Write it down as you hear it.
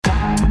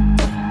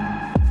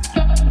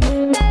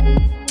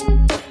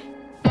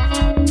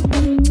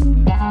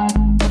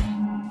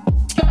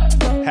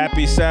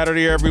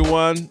Saturday,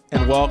 everyone,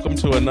 and welcome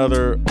to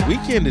another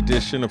weekend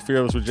edition of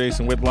Fearless with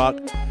Jason Whitlock.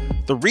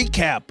 The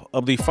recap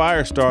of the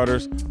fire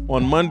starters.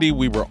 On Monday,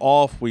 we were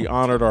off. We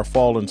honored our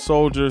fallen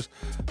soldiers,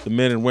 the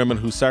men and women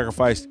who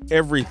sacrificed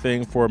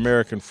everything for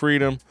American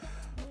freedom.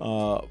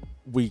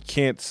 We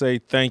can't say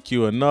thank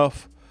you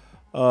enough,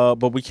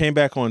 but we came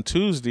back on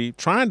Tuesday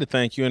trying to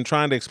thank you and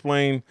trying to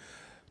explain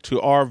to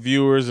our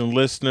viewers and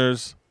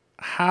listeners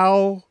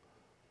how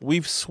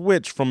we've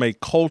switched from a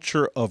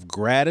culture of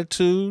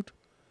gratitude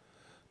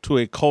to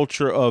a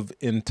culture of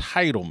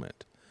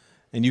entitlement.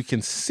 And you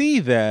can see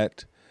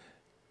that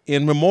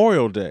in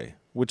Memorial Day,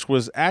 which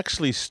was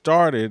actually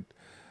started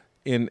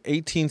in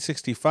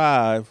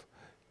 1865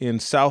 in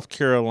South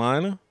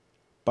Carolina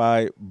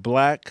by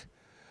black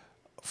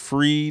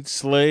freed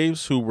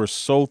slaves who were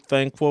so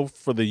thankful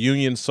for the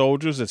Union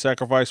soldiers that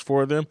sacrificed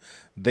for them.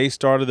 They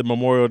started the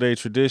Memorial Day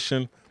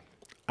tradition.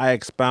 I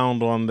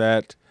expound on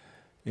that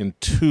in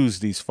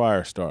Tuesday's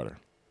Firestarter.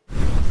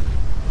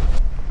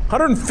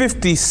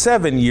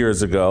 157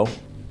 years ago,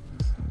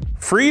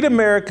 freed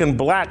American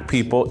black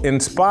people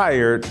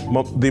inspired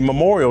the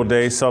Memorial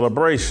Day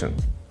celebration.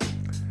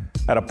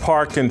 At a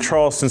park in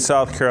Charleston,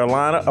 South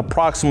Carolina,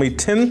 approximately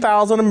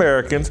 10,000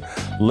 Americans,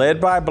 led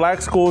by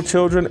black school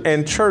children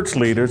and church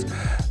leaders,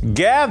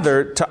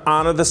 gathered to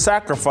honor the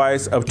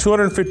sacrifice of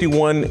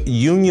 251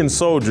 Union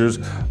soldiers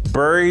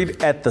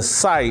buried at the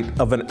site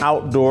of an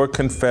outdoor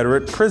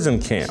Confederate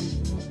prison camp.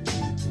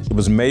 It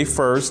was May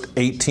 1st,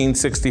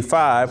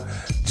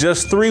 1865,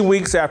 just 3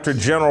 weeks after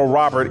General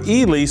Robert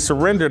E. Lee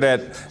surrendered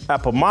at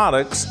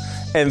Appomattox,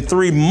 and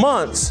 3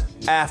 months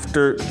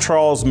after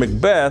Charles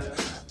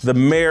Macbeth, the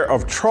mayor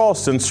of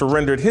Charleston,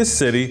 surrendered his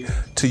city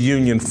to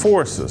Union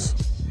forces.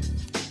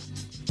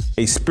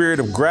 A spirit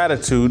of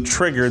gratitude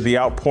triggered the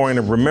outpouring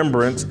of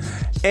remembrance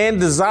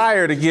and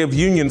desire to give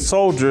Union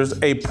soldiers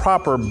a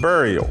proper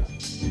burial.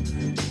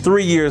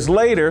 3 years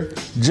later,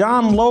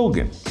 John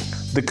Logan,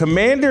 the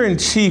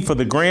commander-in-chief of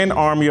the Grand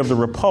Army of the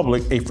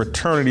Republic, a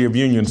fraternity of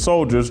Union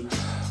soldiers,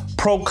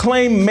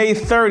 proclaimed May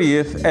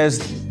 30th as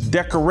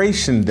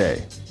Decoration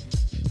Day.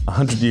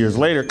 100 years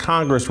later,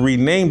 Congress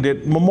renamed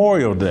it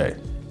Memorial Day.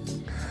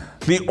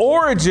 The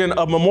origin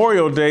of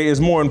Memorial Day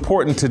is more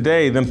important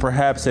today than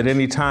perhaps at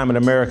any time in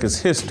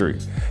America's history.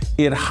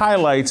 It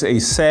highlights a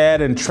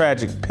sad and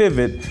tragic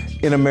pivot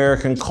in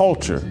American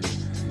culture.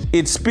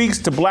 It speaks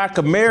to Black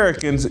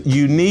Americans'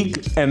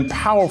 unique and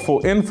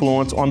powerful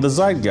influence on the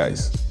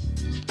zeitgeist.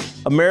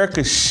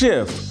 America's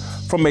shift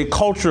from a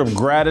culture of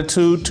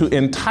gratitude to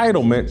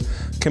entitlement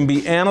can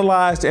be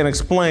analyzed and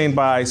explained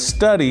by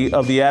study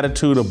of the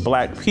attitude of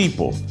Black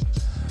people.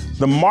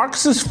 The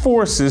Marxist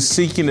forces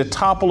seeking to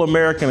topple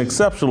American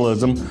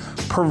exceptionalism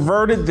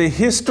perverted the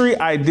history,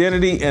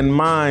 identity, and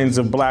minds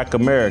of Black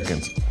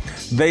Americans.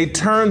 They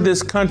turned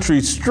this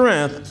country's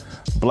strength,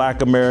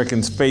 Black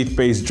Americans'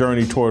 faith-based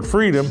journey toward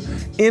freedom,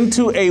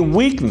 into a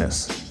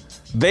weakness.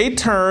 They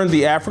turned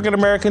the African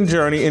American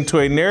journey into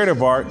a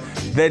narrative arc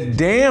that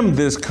damned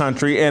this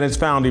country and its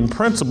founding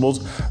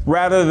principles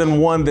rather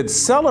than one that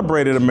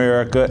celebrated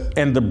America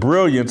and the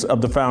brilliance of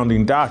the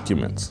founding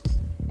documents.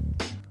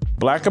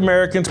 Black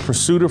Americans'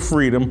 pursuit of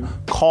freedom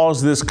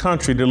caused this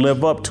country to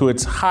live up to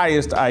its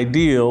highest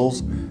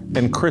ideals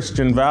and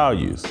Christian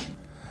values.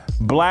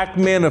 Black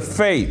men of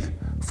faith,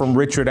 from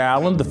Richard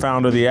Allen, the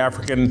founder of the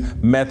African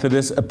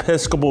Methodist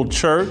Episcopal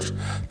Church,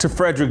 to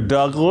Frederick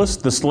Douglass,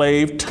 the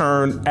slave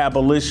turned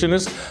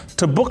abolitionist,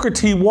 to Booker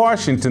T.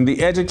 Washington,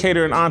 the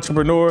educator and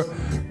entrepreneur,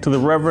 to the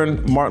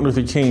Reverend Martin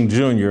Luther King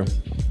Jr.,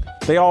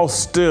 they all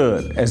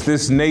stood as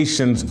this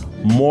nation's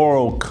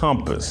moral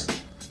compass.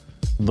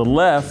 The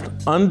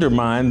left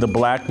undermined the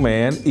Black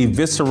man,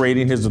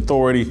 eviscerating his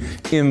authority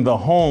in the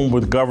home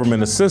with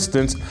government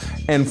assistance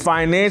and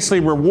financially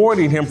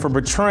rewarding him for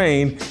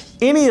betraying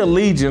any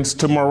allegiance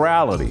to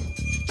morality.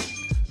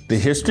 The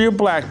history of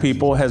Black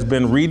people has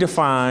been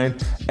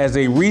redefined as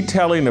a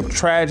retelling of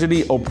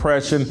tragedy,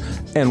 oppression,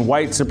 and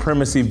white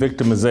supremacy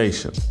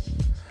victimization.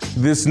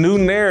 This new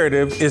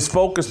narrative is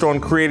focused on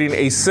creating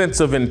a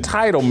sense of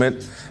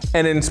entitlement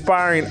and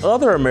inspiring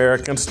other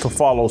Americans to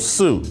follow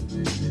suit.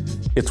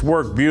 It's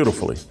worked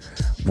beautifully.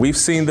 We've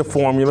seen the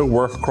formula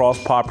work across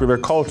popular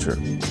culture.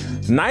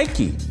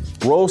 Nike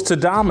rose to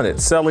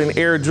dominance, selling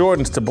Air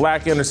Jordans to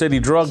Black inner-city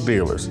drug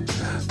dealers.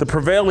 The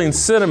prevailing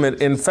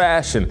sentiment in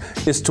fashion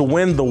is to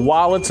win the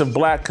wallets of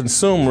Black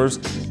consumers,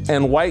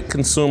 and white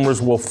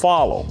consumers will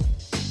follow.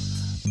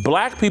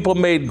 Black people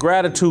made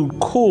gratitude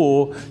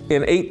cool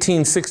in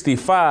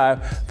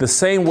 1865, the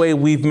same way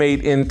we've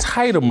made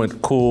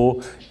entitlement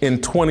cool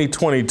in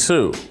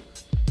 2022.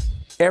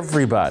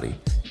 Everybody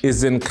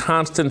is in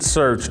constant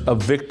search of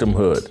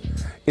victimhood.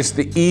 It's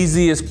the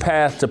easiest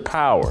path to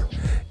power.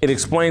 It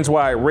explains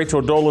why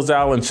Rachel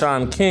Dolezal and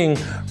Shaun King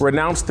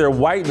renounced their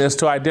whiteness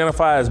to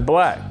identify as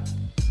Black.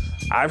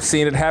 I've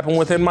seen it happen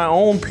within my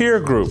own peer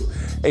group.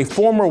 A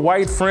former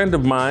white friend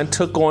of mine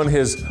took on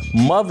his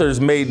mother's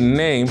maiden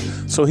name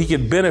so he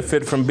could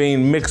benefit from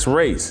being mixed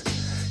race.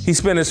 He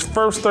spent his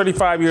first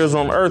 35 years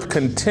on earth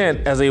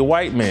content as a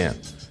white man.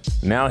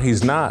 Now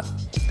he's not.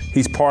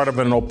 He's part of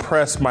an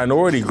oppressed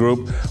minority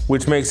group,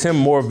 which makes him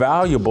more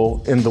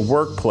valuable in the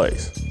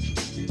workplace.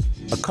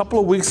 A couple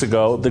of weeks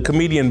ago, the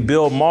comedian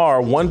Bill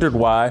Maher wondered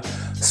why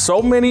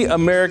so many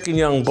American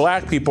young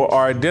black people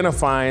are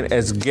identifying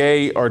as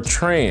gay or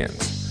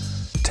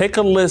trans. Take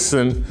a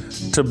listen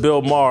to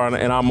Bill Maher,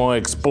 and I'm going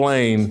to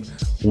explain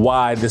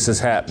why this is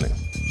happening.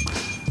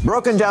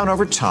 Broken down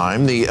over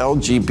time, the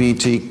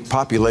LGBT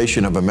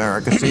population of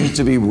America seems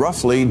to be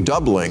roughly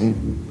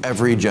doubling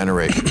every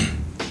generation.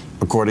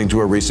 According to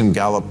a recent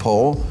Gallup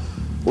poll,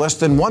 less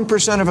than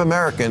 1% of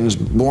Americans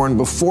born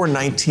before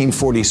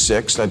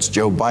 1946, that's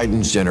Joe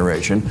Biden's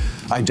generation,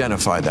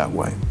 identify that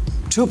way.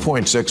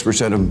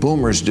 2.6% of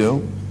boomers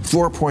do,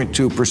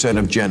 4.2%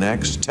 of Gen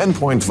X,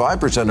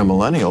 10.5% of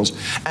millennials,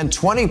 and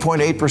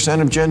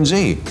 20.8% of Gen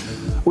Z.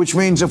 Which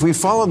means if we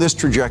follow this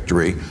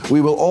trajectory,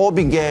 we will all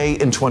be gay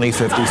in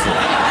 2054.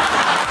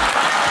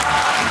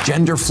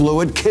 Gender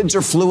fluid, kids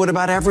are fluid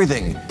about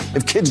everything.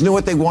 If kids knew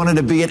what they wanted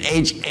to be at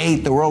age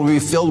 8, the world would be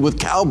filled with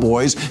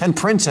cowboys and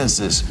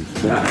princesses.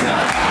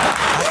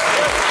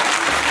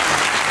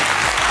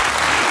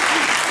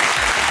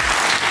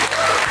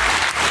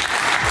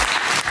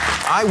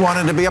 I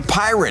wanted to be a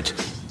pirate.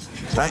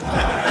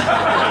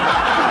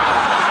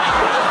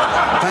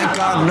 Thank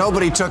God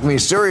nobody took me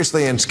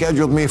seriously and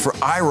scheduled me for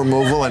eye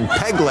removal and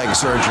peg leg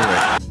surgery.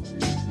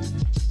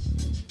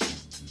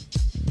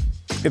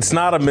 It's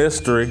not a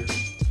mystery.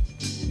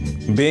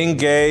 Being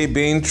gay,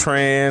 being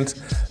trans,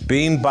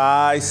 being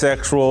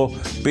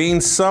bisexual,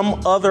 being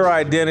some other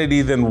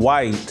identity than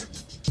white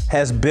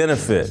has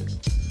benefit.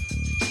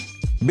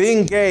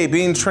 Being gay,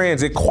 being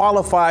trans, it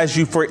qualifies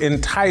you for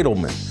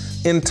entitlement.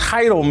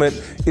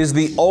 Entitlement is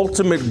the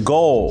ultimate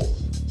goal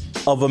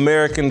of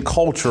American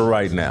culture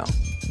right now.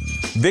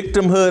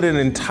 Victimhood and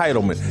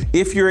entitlement.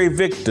 If you're a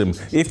victim,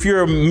 if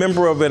you're a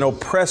member of an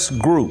oppressed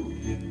group,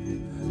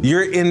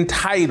 you're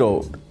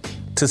entitled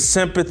to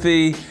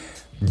sympathy,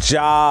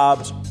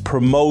 jobs,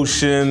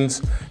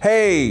 promotions.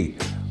 Hey,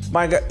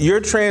 my God,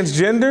 you're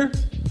transgender?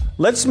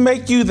 Let's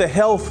make you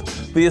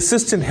the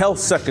assistant health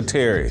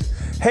secretary.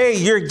 Hey,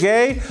 you're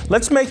gay?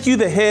 Let's make you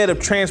the head of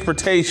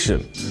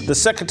transportation, the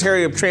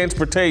secretary of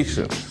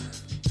transportation.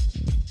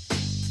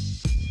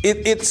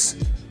 It's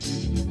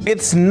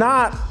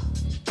not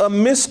a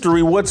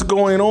mystery what's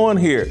going on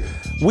here.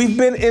 We've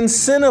been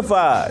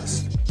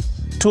incentivized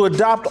to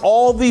adopt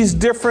all these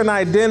different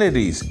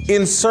identities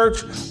in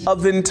search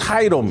of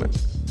entitlement.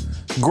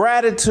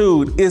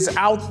 Gratitude is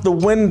out the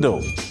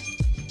window.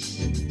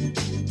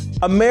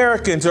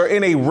 Americans are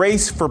in a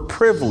race for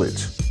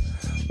privilege.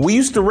 We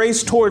used to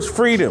race towards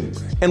freedom,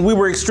 and we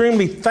were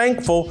extremely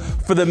thankful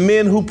for the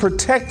men who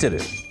protected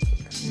it.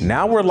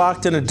 Now we're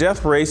locked in a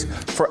death race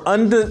for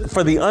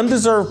the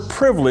undeserved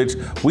privilege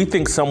we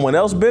think someone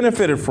else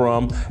benefited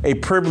from, a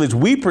privilege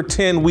we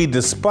pretend we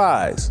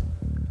despise.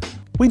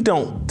 We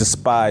don't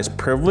despise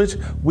privilege,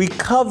 we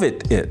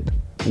covet it.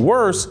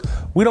 Worse,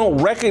 we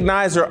don't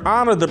recognize or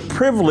honor the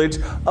privilege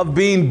of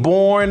being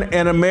born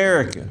an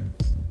American.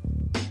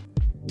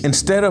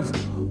 Instead of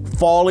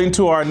falling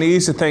to our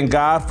knees to thank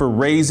God for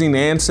raising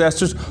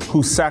ancestors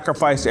who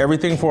sacrificed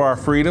everything for our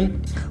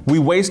freedom, we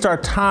waste our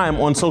time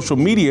on social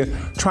media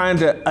trying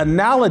to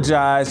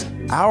analogize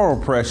our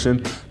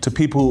oppression to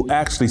people who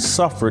actually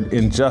suffered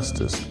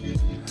injustice.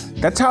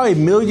 That's how a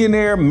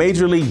millionaire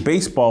Major League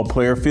Baseball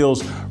player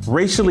feels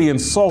racially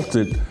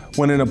insulted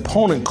when an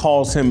opponent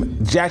calls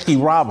him Jackie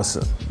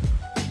Robinson.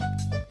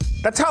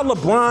 That's how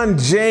LeBron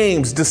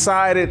James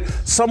decided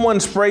someone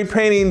spray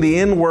painting the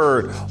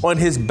N-word on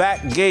his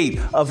back gate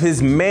of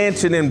his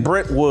mansion in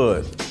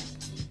Brentwood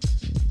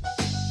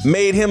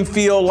made him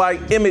feel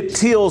like Emmett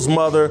Till's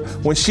mother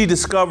when she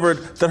discovered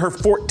that her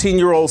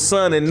 14-year-old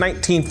son in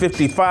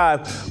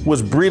 1955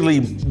 was brutally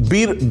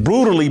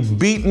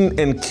beaten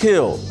and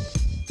killed.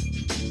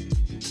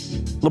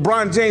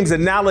 LeBron James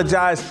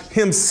analogized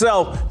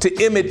himself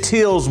to Emmett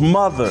Till's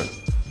mother.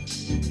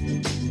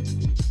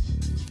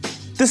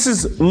 This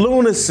is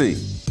lunacy,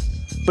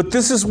 but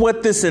this is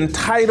what this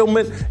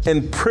entitlement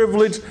and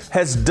privilege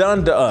has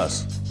done to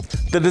us.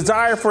 The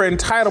desire for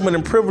entitlement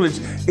and privilege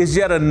is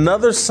yet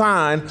another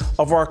sign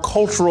of our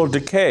cultural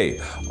decay,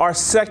 our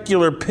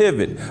secular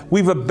pivot.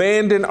 We've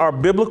abandoned our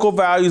biblical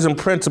values and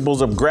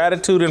principles of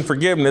gratitude and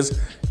forgiveness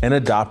and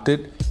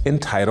adopted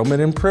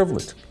entitlement and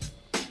privilege.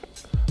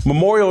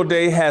 Memorial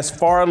Day has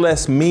far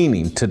less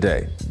meaning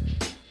today.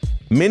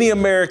 Many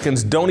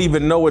Americans don't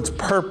even know its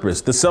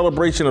purpose, the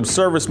celebration of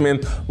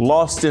servicemen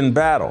lost in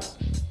battle.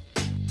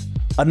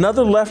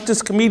 Another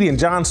leftist comedian,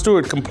 Jon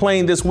Stewart,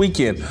 complained this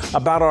weekend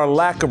about our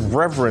lack of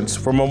reverence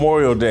for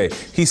Memorial Day.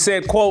 He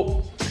said,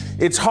 quote,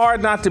 It's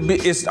hard not to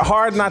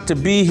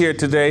be here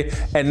today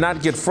and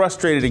not get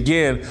frustrated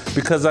again,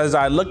 because as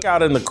I look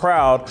out in the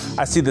crowd,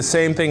 I see the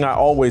same thing I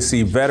always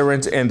see,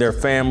 veterans and their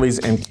families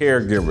and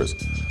caregivers.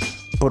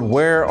 But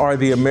where are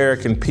the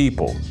American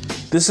people?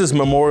 This is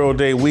Memorial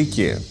Day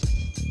weekend.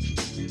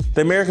 The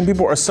American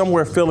people are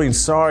somewhere feeling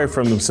sorry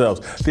for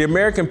themselves. The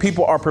American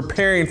people are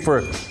preparing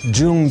for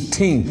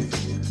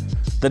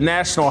Juneteenth, the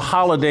national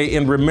holiday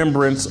in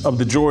remembrance of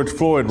the George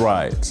Floyd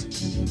riots.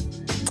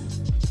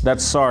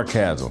 That's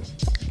sarcasm.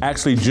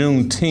 Actually,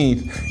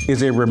 Juneteenth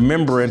is a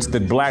remembrance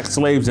that black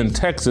slaves in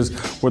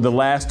Texas were the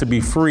last to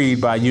be freed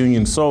by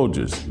Union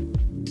soldiers.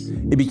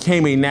 It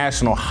became a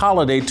national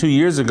holiday 2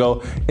 years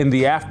ago in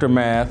the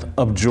aftermath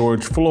of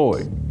George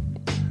Floyd.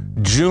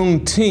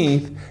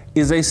 Juneteenth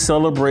is a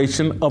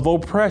celebration of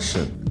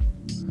oppression.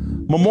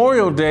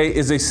 Memorial Day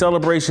is a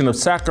celebration of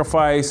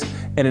sacrifice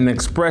and an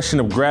expression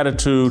of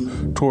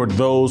gratitude toward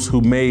those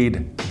who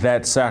made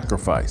that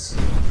sacrifice.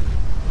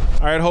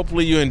 All right,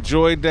 hopefully you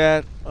enjoyed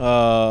that.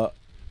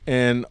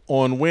 And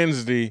on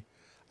Wednesday,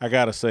 I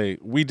gotta say,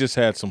 we just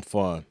had some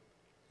fun.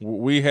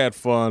 We had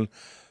fun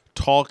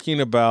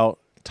talking about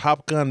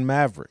Top Gun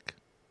Maverick.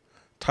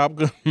 Top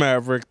Gun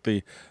Maverick,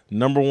 the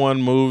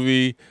 #1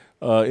 movie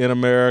in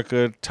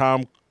America.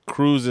 Tom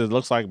Cruise, it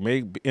looks like,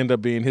 may end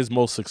up being his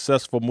most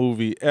successful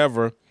movie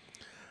ever.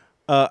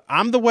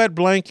 I'm the wet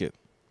blanket.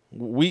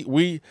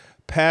 We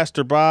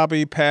Pastor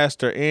Bobby,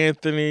 Pastor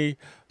Anthony,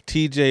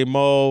 TJ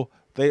Moe,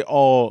 they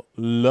all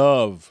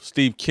love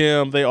Steve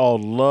Kim. They all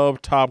love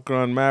Top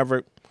Gun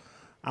Maverick.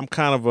 I'm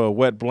kind of a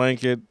wet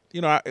blanket. You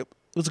know, it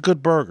was a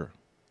good burger.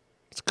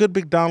 It's a good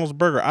McDonald's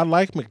burger. I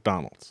like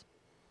McDonald's,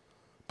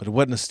 but it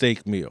wasn't a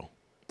steak meal.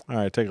 All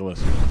right, take a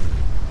listen.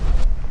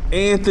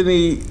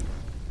 Anthony,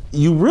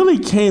 you really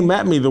came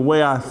at me the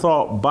way I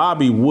thought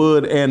Bobby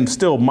would and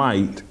still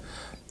might,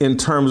 in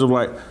terms of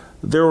like,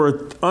 there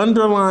were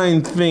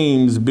underlying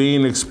themes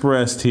being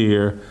expressed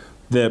here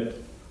that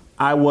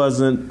I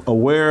wasn't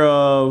aware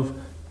of,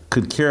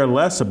 could care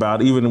less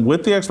about, even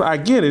with the I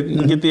get it,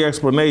 you get the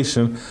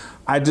explanation.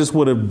 I just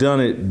would have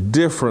done it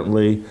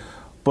differently.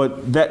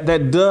 But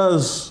that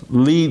does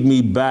lead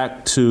me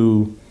back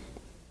to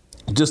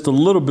just a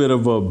little bit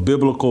of a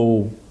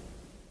biblical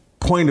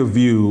point of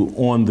view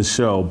on the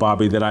show,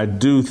 Bobby, that I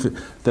do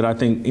that I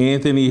think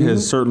Anthony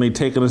has certainly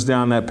taken us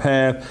down that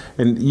path.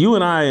 And you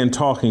and I, in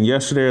talking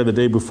yesterday or the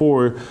day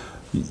before,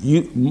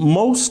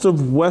 most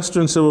of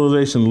Western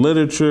civilization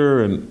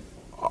literature and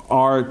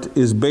art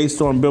is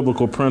based on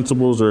biblical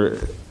principles.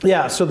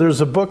 Yeah, so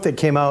there's a book that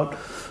came out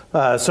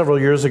several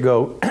years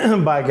ago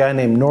by a guy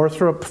named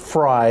Northrop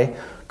Frye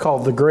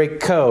called The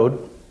Great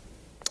Code,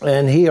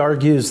 and he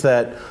argues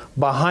that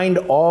behind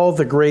all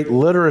the great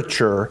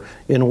literature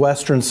in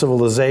Western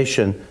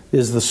civilization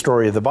is the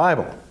story of the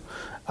Bible.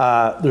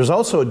 There's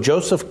also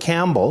Joseph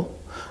Campbell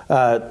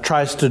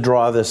tries to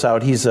draw this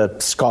out. He's a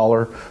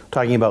scholar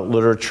talking about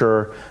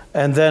literature.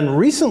 And then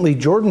recently,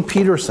 Jordan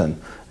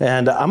Peterson.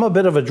 And I'm a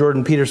bit of a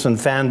Jordan Peterson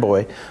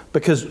fanboy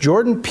because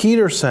Jordan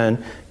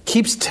Peterson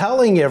keeps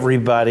telling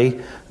everybody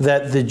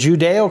that the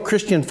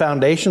Judeo-Christian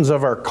foundations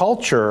of our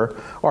culture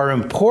are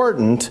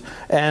important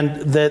and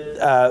that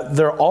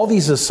there are all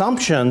these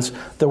assumptions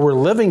that we're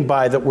living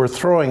by that we're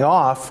throwing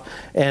off,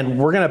 and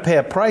we're going to pay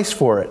a price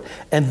for it.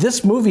 And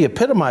this movie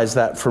epitomized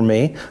that for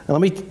me.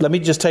 And let me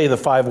just tell you the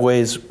 5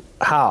 ways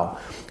how.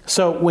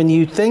 So when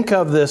you think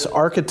of this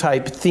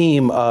archetype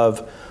theme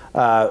of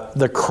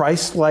the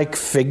Christ-like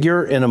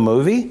figure in a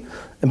movie,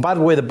 and by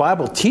the way, the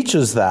Bible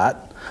teaches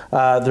that,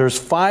 there's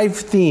 5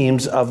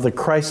 themes of the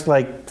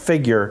Christ-like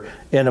figure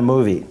in a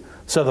movie.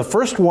 So the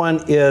first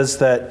one is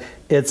that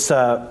he's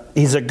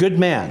a good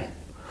man.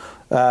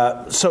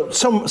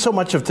 So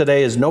much of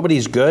today is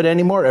nobody's good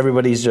anymore.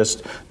 Everybody's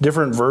just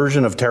different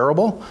version of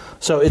terrible.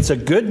 So it's a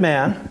good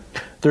man.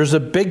 There's a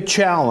big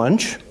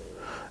challenge.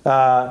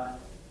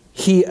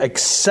 He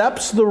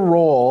accepts the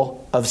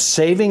role of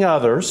saving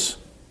others.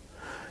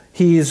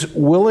 He's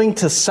willing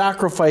to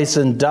sacrifice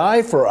and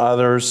die for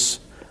others,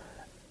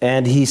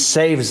 and he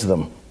saves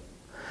them.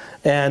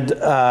 And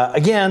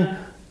again,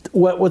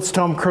 what's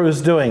Tom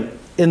Cruise doing?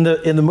 In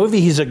the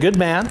movie, he's a good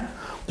man.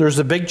 There's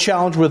a big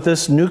challenge with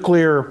this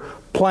nuclear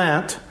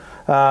plant.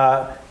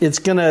 It's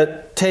going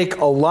to take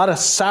a lot of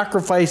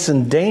sacrifice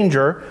and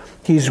danger.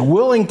 He's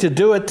willing to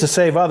do it to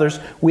save others.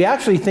 We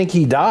actually think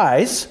he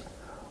dies,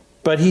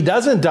 but he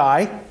doesn't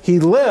die. He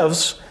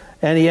lives,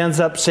 and he ends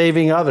up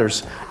saving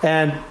others.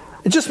 And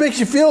it just makes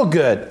you feel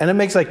good. And it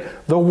makes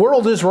like, the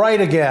world is right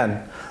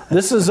again.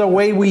 This is a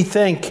way we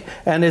think,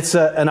 and it's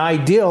an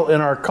ideal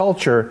in our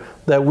culture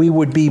that we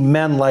would be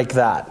men like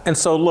that. And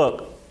so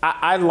look,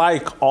 I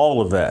like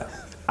all of that.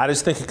 I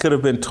just think it could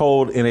have been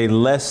told in a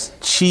less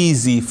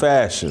cheesy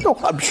fashion. Oh,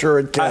 I'm sure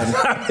it can.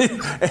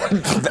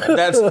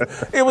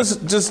 It was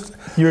just...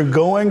 You're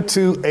going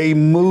to a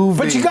movie.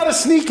 But you got to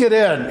sneak it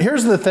in.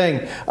 Here's the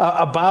thing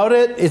about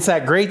it. It's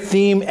that great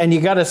theme, and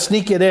you got to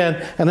sneak it in,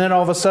 and then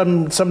all of a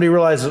sudden somebody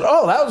realizes,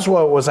 oh, that was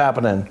what was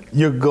happening.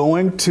 You're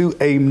going to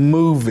a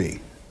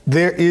movie.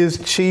 There is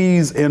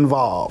cheese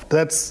involved.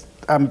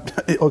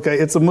 Okay,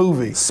 it's a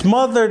movie.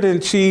 Smothered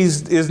in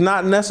cheese is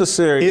not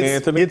necessary,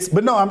 Anthony.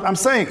 But no, I'm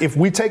saying if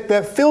we take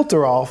that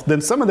filter off, then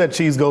some of that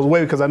cheese goes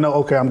away because I know,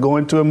 okay, I'm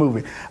going to a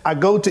movie. I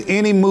go to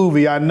any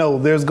movie, I know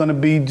there's going to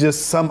be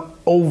just some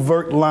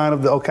overt line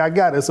of okay, I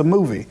got it, it's a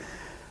movie.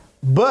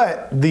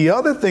 But the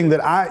other thing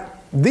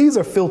these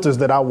are filters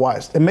that I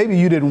watched, and maybe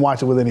you didn't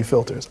watch it with any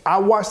filters. I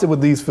watched it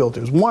with these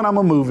filters. 1, I'm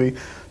a movie.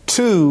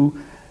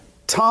 2,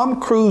 Tom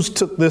Cruise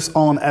took this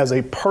on as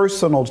a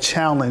personal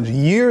challenge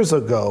years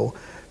ago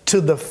to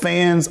the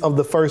fans of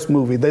the first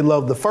movie. They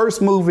loved the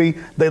first movie.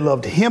 They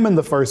loved him in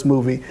the first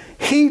movie.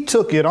 He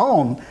took it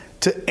on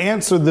to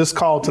answer this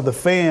call to the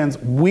fans.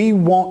 We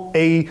want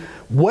a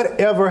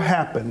whatever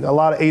happened. A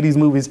lot of 80s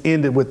movies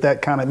ended with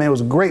that kind of, man, it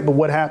was great, but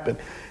what happened?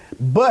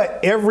 But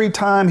every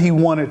time he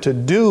wanted to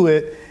do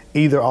it,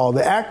 either all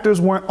the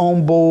actors weren't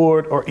on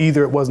board or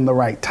either it wasn't the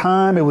right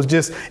time. It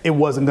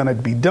wasn't going to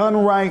be done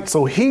right.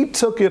 So he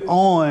took it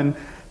on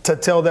to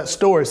tell that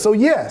story. So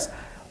yes,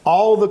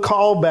 all the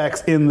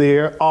callbacks in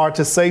there are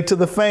to say to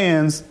the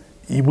fans,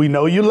 we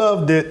know you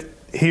loved it.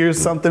 Here's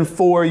something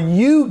for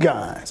you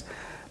guys.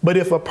 But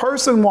if a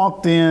person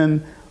walked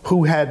in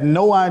who had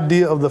no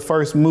idea of the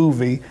first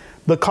movie,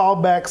 the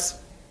callbacks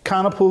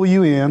kind of pull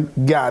you in,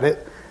 got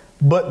it.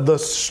 But the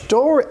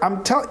story,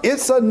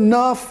 it's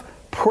enough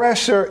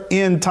pressure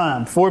in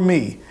time for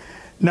me.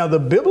 Now, the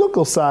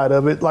biblical side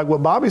of it, like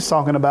what Bobby's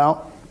talking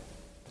about,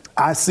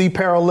 I see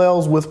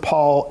parallels with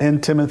Paul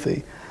and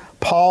Timothy.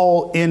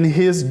 Paul in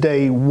his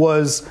day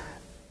was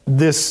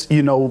this,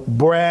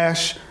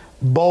 brash,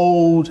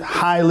 bold,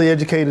 highly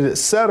educated,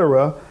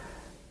 etc.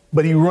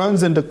 But he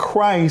runs into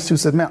Christ who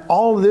says, man,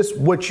 all of this,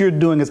 what you're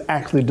doing is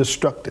actually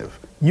destructive.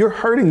 You're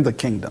hurting the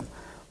kingdom.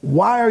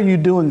 Why are you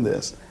doing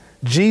this?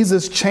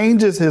 Jesus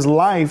changes his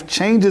life,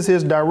 changes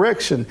his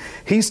direction.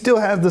 He still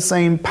has the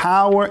same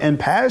power and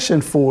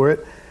passion for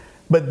it,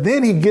 but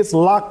then he gets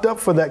locked up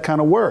for that kind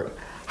of work.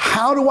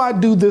 How do I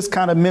do this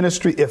kind of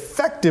ministry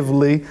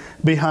effectively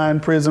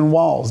behind prison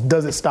walls?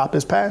 Does it stop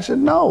his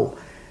passion? No.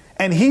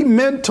 And he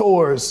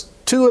mentors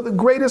two of the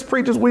greatest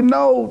preachers we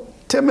know,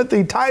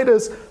 Timothy,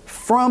 Titus,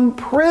 from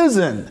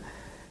prison.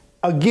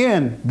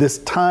 Again, this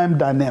time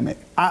dynamic.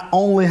 I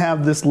only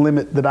have this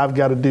limit that I've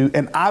got to do,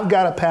 and I've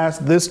got to pass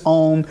this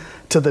on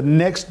to the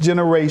next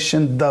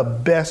generation the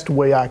best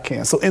way I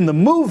can. So in the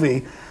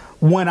movie,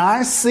 when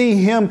I see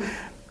him,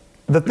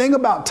 the thing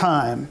about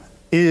time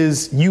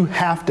is you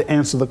have to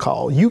answer the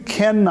call. You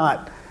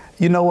cannot,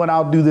 you know what,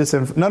 I'll do this.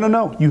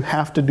 No. You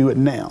have to do it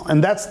now.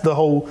 And that's the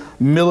whole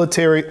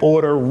military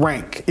order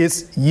rank.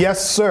 It's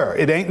yes, sir.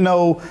 It ain't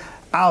no,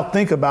 I'll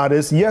think about it.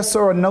 It's yes,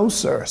 sir or no,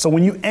 sir. So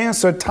when you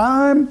answer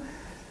time,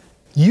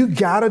 you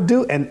got to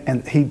do,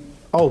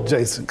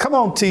 Jason, come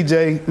on,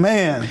 TJ,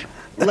 man.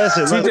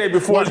 Listen, TJ,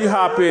 before you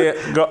hop in,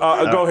 go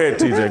ahead,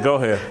 TJ. Go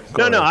ahead.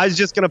 No, I was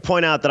just going to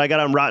point out that I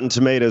got on Rotten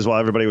Tomatoes while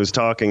everybody was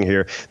talking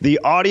here. The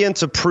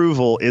audience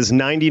approval is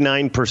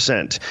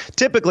 99%.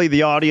 Typically,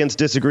 the audience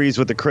disagrees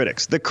with the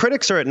critics. The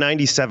critics are at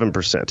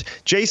 97%.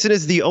 Jason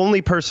is the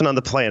only person on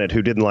the planet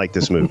who didn't like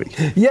this movie.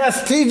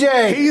 Yes,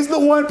 TJ. He's the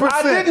 1%.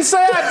 I didn't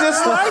say I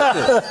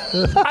disliked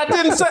it.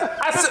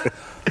 I said,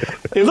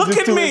 look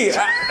at me.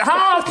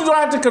 How often do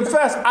I have to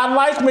confess? I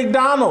like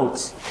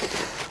McDonald's.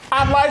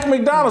 I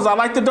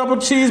like the double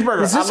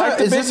cheeseburger.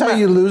 Is this how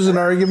you lose an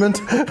argument?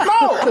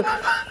 No.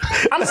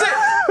 I'm saying,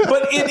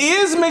 but it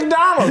is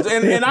McDonald's.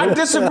 And I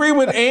disagree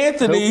with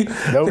Anthony's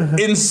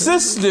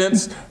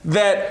insistence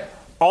that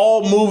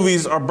all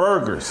movies are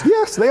burgers.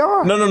 Yes, they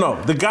are.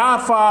 No. The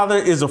Godfather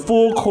is a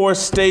full course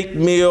steak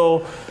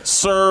meal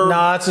served.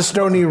 Nah, it's a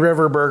Stony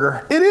River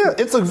burger. It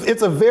is.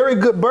 It's a very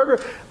good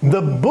burger.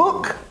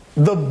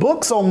 The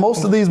books on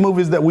most of these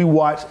movies that we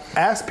watch,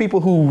 ask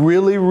people who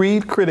really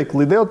read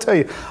critically, they'll tell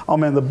you, oh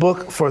man, the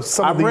book for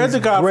some of these I've read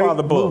the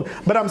Godfather book.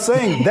 Movies. But I'm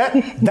saying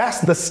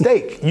that's the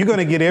steak. You're going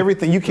to get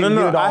everything. You can't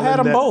get it all. I had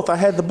them both. I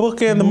had the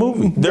book and the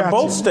movie. They're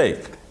both steak.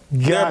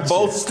 Gotcha. They're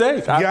both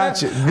steak.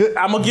 Gotcha.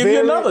 I'm going to give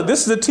you another.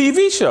 This is a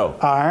TV show.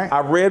 All right. I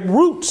read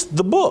Roots,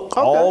 the book,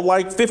 all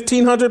like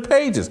 1,500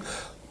 pages.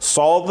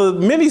 Saw the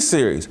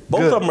miniseries.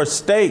 Both of them are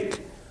steak.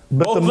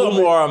 Both of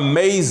them are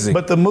amazing.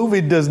 But the movie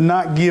does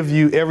not give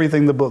you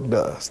everything the book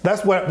does.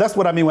 That's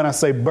what I mean when I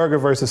say burger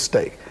versus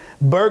steak.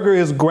 Burger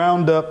is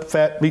ground up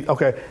fat meat.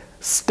 Okay.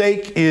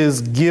 Steak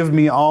is give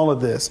me all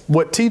of this.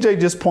 What TJ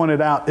just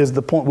pointed out is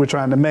the point we're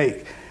trying to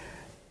make.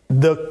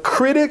 The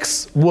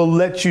critics will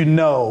let you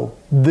know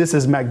this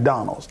is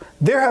McDonald's.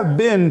 There have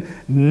been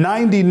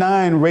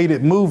 99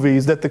 rated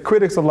movies that the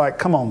critics are like,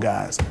 come on,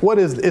 guys. What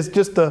is it? It's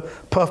just a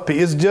puff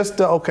piece. It's just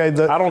I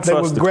don't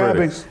trust the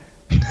critics.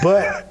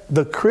 But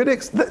the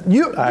critics,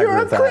 you're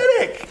a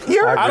critic.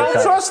 I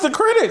don't trust the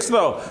critics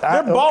though.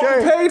 They're bought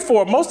and paid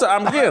for. I'm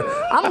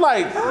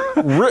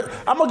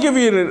gonna give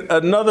you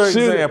another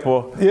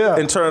example. Yeah.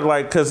 In terms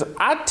because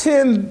I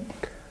tend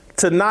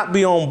to not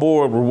be on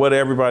board with what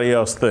everybody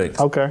else thinks.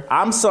 Okay.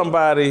 I'm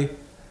somebody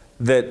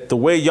that the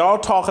way y'all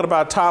talking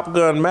about Top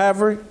Gun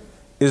Maverick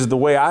is the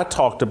way I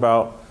talked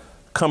about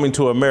Coming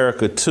to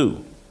America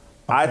 2.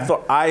 I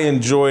thought I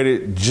enjoyed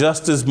it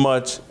just as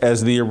much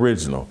as the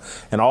original.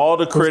 And all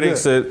the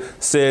critics that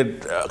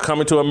said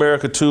Coming to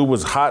America 2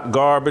 was hot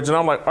garbage. And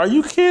I'm like, are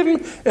you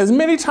kidding? As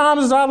many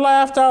times as I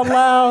laughed out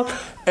loud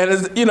and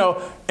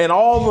and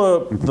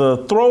all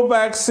the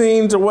throwback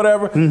scenes or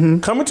whatever,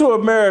 Coming to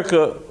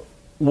America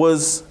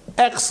was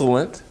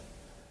excellent.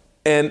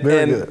 And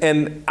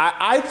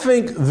I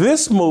think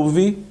this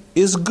movie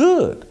is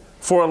good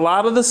for a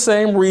lot of the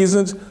same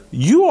reasons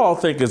you all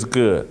think it's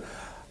good.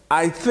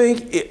 I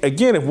think,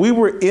 again, if we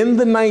were in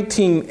the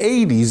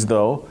 1980s,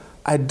 though,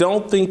 I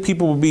don't think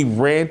people would be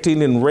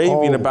ranting and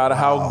raving about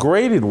how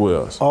great it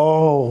was.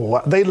 Oh,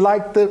 they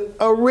liked the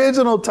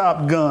original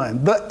Top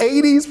Gun. The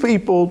 80s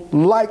people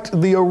liked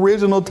the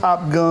original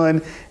Top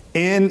Gun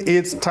in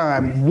its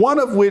time, one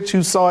of which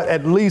you saw it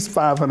at least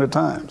 500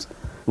 times.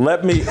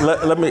 Let me,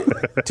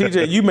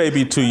 TJ, you may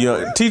be too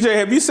young. TJ,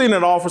 have you seen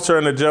An Officer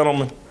and a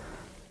Gentleman?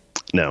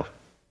 No.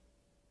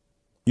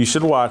 You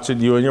should watch it,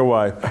 you and your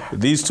wife.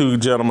 These two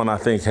gentlemen, I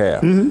think,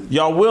 have. Mm-hmm.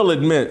 Y'all will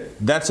admit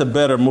that's a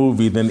better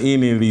movie than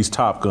any of these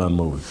Top Gun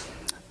movies.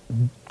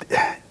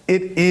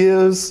 It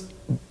is,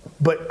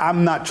 but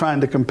I'm not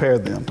trying to compare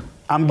them.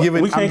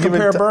 We can't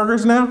compare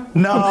burgers now?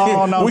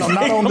 No,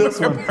 not on this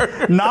one.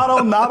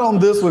 Not on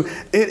this one.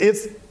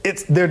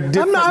 They're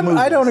different movies.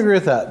 I don't agree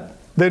with that.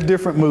 They're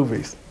different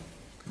movies.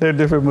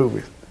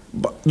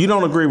 But you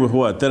don't agree with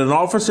what? That An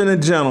Officer and a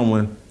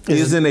Gentleman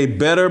isn't a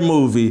better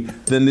movie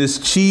than this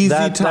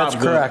cheesy Top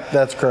Gun?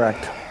 That's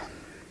correct.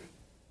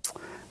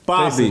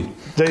 Bobby,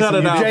 Jason, cut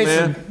it out,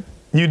 man.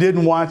 You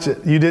didn't watch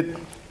it. You did.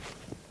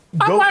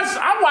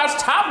 I watched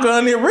Top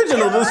Gun, the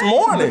original, this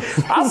morning.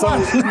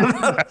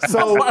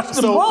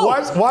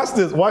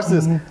 Watch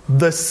this.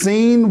 The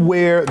scene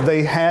where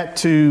they had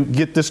to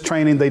get this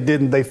training,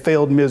 they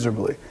failed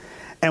miserably.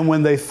 And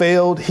when they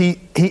failed, he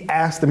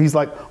asked them, he's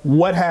like,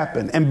 what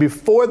happened? And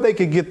before they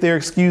could get their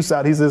excuse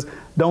out, he says,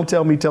 don't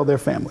tell me, tell their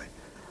family.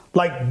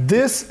 Like,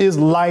 this is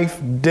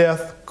life,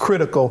 death,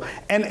 critical.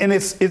 And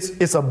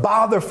it's a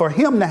bother for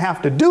him to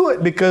have to do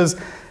it because,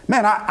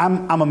 man,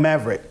 I'm a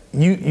Maverick.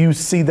 You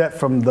see that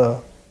from the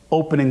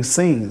opening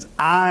scenes.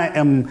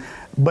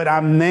 But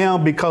I'm now,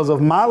 because of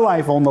my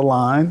life on the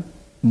line,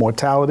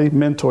 mortality,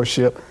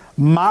 mentorship,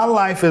 my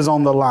life is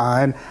on the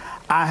line.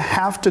 I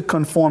have to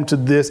conform to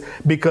this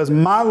because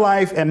my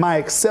life and my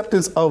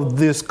acceptance of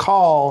this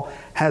call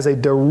has a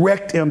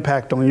direct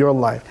impact on your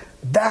life.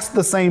 That's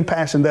the same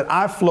passion that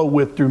I flow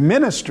with through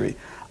ministry.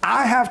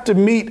 I have to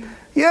meet,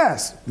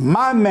 yes,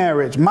 my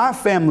marriage, my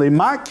family,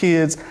 my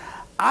kids.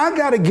 I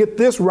got to get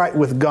this right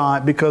with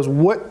God because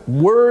what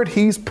word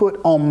he's put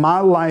on my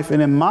life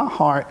and in my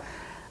heart,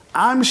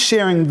 I'm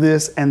sharing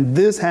this, and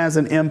this has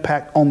an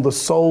impact on the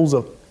souls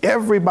of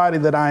everybody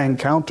that I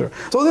encounter.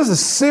 So this is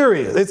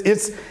serious.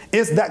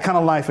 It's that kind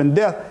of life and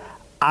death.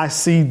 I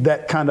see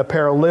that kind of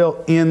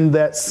parallel in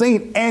that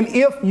scene. And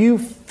if you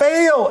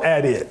fail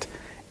at it,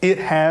 it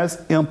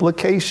has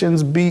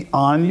implications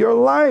beyond your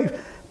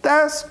life.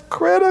 That's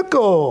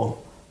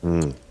critical.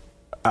 Can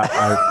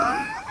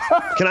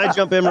I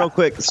jump in real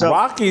quick? So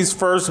Rocky's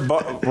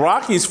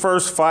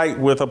first fight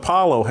with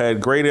Apollo had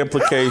great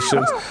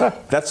implications.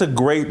 That's a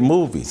great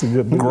movie.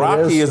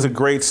 Rocky is a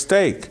great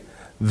steak.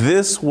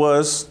 This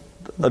was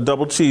a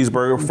double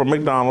cheeseburger from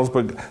McDonald's,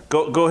 but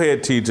go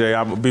ahead,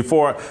 TJ.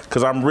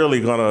 Because I'm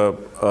really gonna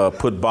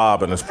put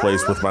Bob in his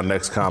place with my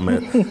next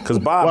comment, because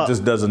Bob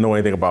just doesn't know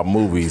anything about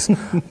movies.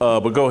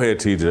 But go ahead,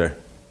 TJ.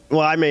 Well,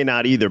 I may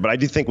not either, but I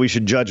do think we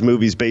should judge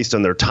movies based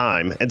on their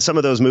time. And some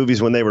of those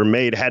movies, when they were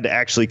made, had to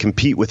actually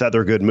compete with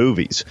other good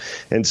movies.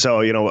 And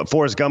so,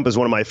 Forrest Gump is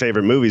one of my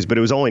favorite movies, but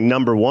it was only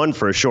number one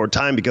for a short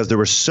time because there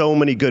were so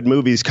many good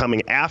movies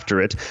coming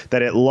after it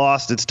that it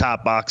lost its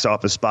top box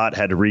office spot,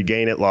 had to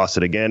regain it, lost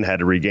it again, had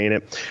to regain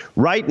it.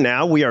 Right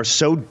now, we are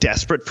so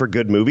desperate for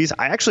good movies.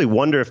 I actually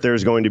wonder if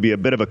there's going to be a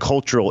bit of a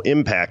cultural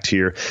impact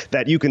here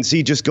that you can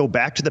see just go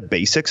back to the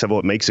basics of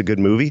what makes a good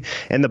movie,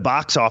 and the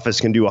box office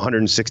can do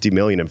 $160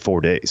 million in 4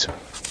 days.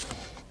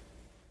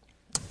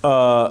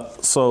 I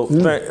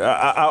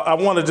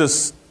want to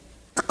just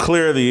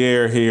clear the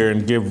air here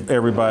and give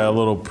everybody a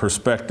little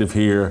perspective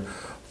here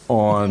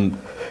on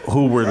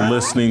who we're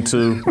listening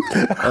to.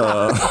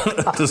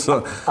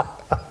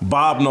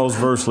 Bob knows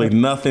virtually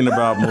nothing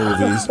about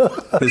movies.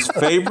 His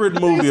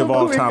favorite movie of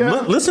all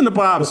time. Listen to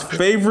Bob's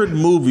favorite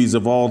movies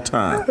of all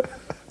time.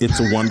 It's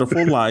a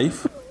Wonderful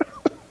Life,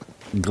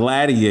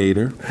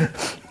 Gladiator,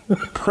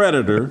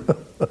 Predator,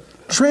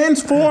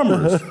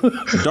 Transformers,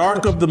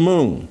 Dark of the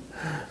Moon,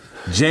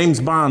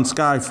 James Bond,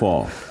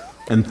 Skyfall,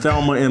 and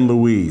Thelma and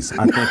Louise,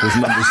 I think, was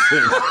number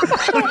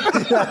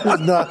 6.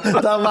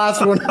 That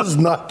last one is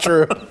not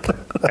true.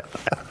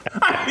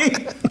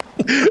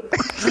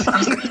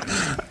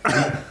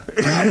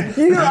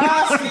 You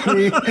asked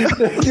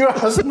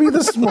me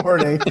this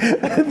morning,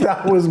 and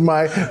that was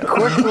my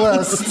quick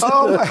list.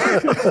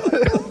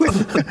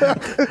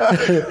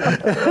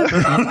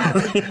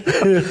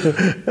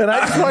 And I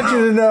just want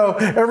you to know,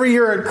 every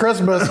year at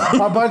Christmas,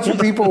 a bunch of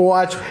people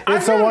watch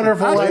It's a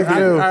Wonderful Life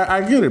too.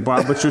 I get it,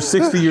 Bob, but you're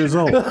 60 years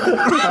old.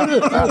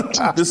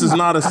 This is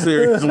not a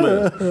serious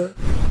list.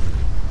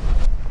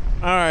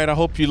 All right, I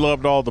hope you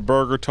loved all the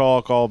burger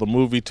talk, all the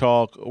movie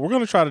talk. We're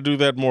going to try to do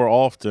that more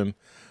often.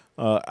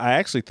 I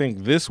actually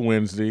think this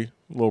Wednesday,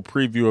 a little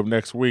preview of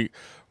next week,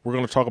 we're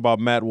going to talk about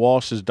Matt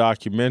Walsh's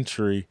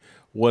documentary,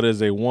 What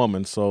is a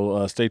Woman?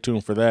 So stay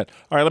tuned for that.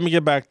 All right, let me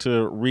get back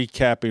to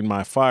recapping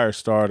my fire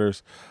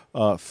starters.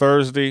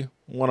 Thursday,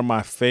 one of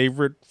my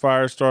favorite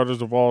fire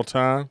starters of all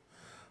time.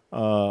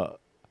 A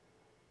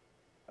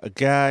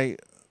guy,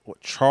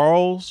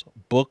 Charles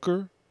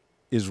Booker,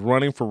 is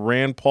running for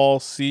Rand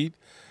Paul's seat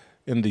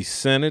in the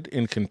Senate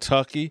in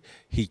Kentucky,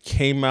 he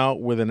came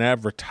out with an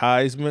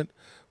advertisement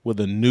with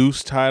a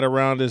noose tied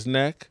around his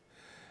neck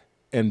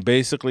and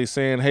basically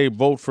saying, hey,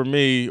 vote for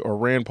me or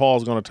Rand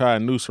Paul's going to tie a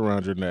noose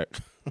around your neck,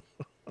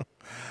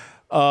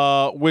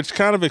 which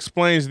kind of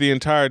explains the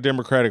entire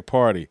Democratic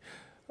Party,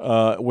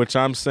 which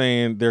I'm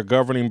saying their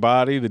governing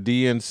body, the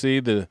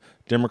DNC, the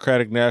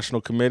Democratic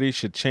National Committee,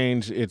 should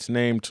change its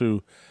name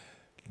to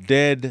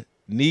Dead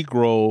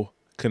Negro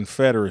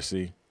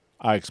Confederacy.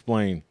 I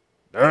explain.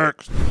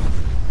 Next.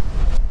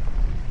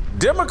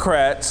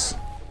 Democrats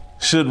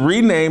should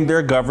rename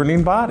their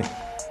governing body.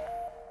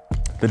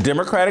 The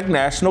Democratic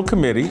National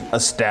Committee,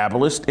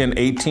 established in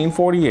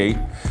 1848,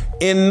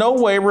 in no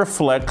way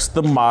reflects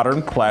the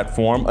modern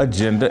platform,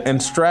 agenda,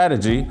 and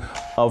strategy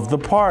of the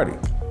party.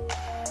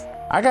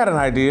 I got an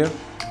idea.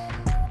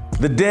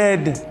 The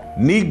Dead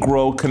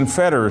Negro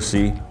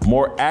Confederacy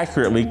more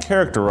accurately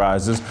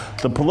characterizes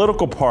the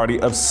political party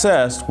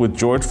obsessed with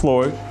George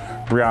Floyd,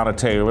 Breonna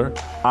Taylor,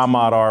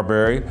 Ahmaud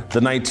Arbery,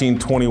 the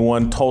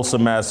 1921 Tulsa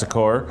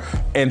Massacre,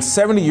 and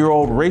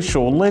 70-year-old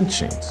racial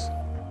lynchings.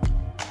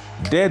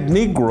 Dead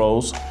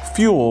Negroes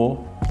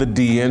fuel the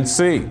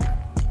DNC.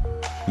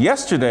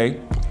 Yesterday,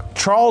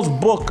 Charles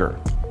Booker,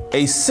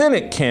 a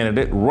Senate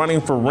candidate running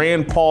for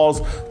Rand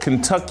Paul's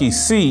Kentucky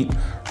seat,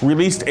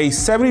 released a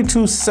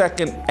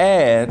 72-second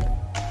ad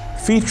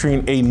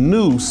featuring a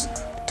noose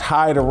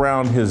tied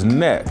around his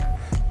neck.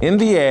 In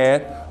the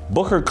ad,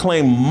 Booker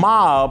claimed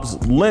mobs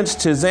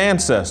lynched his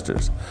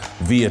ancestors.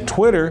 Via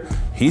Twitter,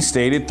 he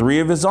stated 3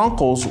 of his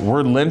uncles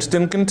were lynched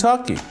in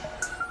Kentucky,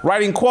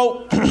 writing,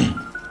 quote,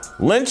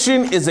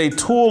 lynching is a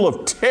tool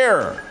of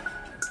terror.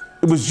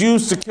 It was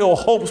used to kill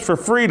hopes for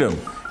freedom.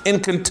 In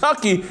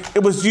Kentucky,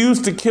 it was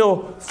used to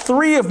kill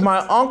 3 of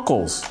my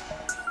uncles.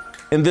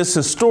 In this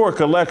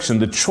historic election,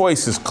 the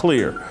choice is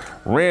clear.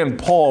 Rand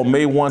Paul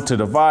may want to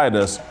divide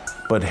us,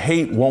 but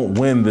hate won't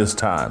win this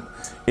time.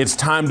 It's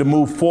time to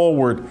move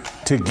forward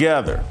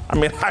together. I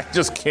mean, I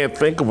just can't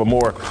think of a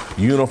more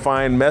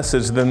unifying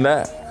message than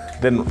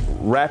that, than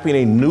wrapping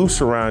a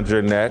noose around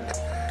your neck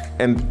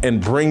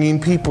and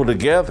bringing people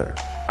together.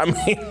 I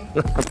mean,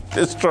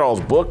 this Charles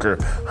Booker,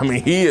 I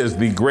mean, he is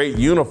the great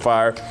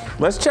unifier.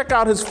 Let's check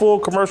out his full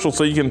commercial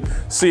so you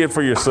can see it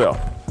for yourself.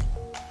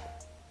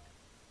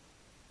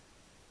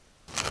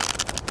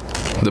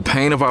 The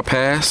pain of our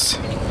past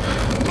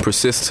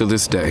persists to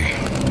this day.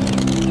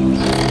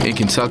 In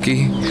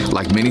Kentucky,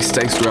 like many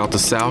states throughout the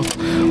South,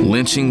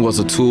 lynching was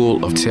a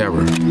tool of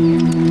terror.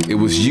 It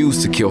was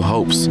used to kill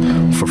hopes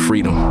for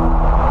freedom.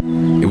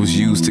 It was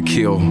used to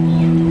kill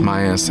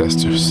my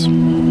ancestors.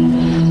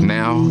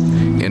 Now,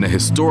 in a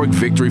historic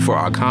victory for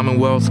our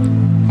Commonwealth,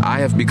 I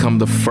have become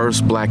the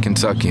first Black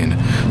Kentuckian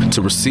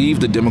to receive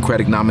the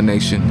Democratic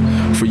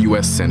nomination for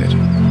U.S. Senate.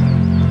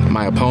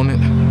 My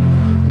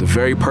opponent, the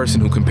very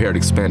person who compared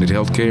expanded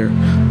health care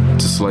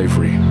to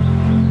slavery.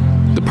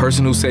 The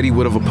person who said he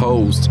would have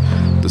opposed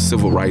the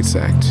Civil Rights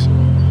Act.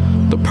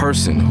 The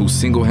person who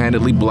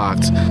single-handedly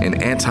blocked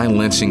an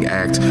anti-lynching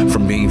act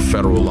from being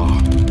federal law.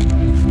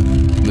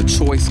 The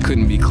choice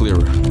couldn't be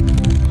clearer.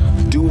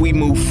 Do we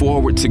move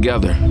forward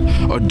together,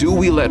 or do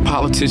we let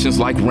politicians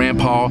like Rand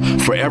Paul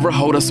forever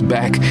hold us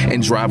back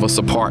and drive us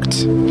apart?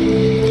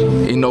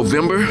 In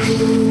November,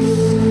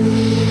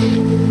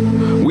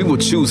 we will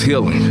choose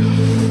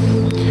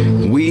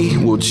healing. We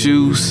will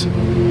choose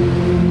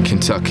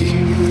Kentucky.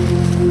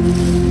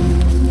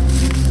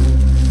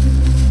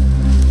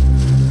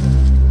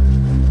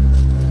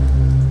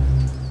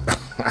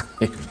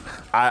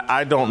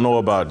 I don't know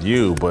about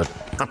you, but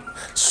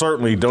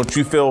certainly don't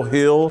you feel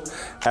healed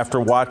after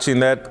watching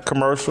that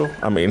commercial?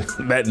 I mean,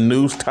 that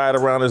noose tied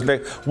around his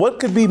neck. What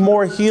could be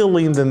more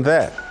healing than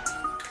that?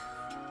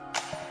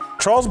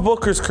 Charles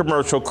Booker's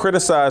commercial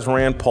criticized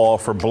Rand Paul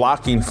for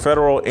blocking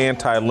federal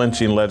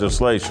anti-lynching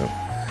legislation.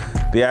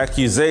 The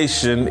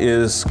accusation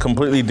is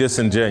completely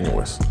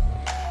disingenuous.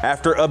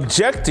 After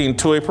objecting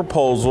to a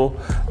proposal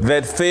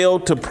that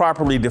failed to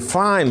properly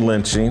define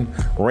lynching,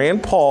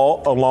 Rand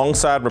Paul,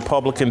 alongside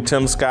Republican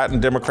Tim Scott and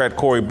Democrat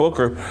Cory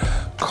Booker,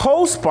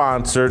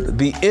 co-sponsored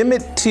the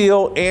Emmett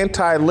Till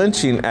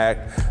Anti-Lynching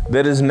Act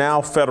that is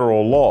now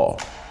federal law.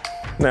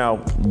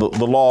 Now,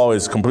 the law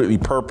is completely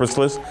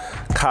purposeless,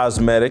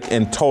 cosmetic,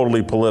 and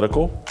totally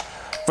political.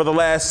 For the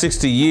last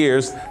 60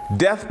 years,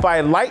 death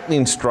by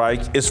lightning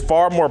strike is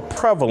far more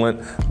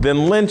prevalent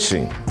than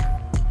lynching.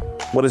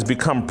 What has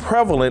become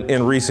prevalent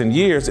in recent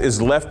years is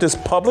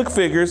leftist public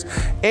figures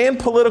and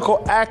political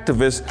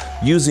activists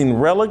using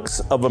relics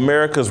of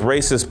America's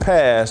racist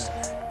past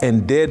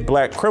and dead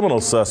Black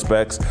criminal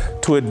suspects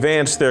to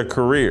advance their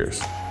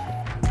careers.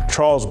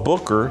 Charles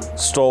Booker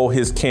stole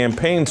his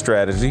campaign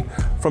strategy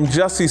from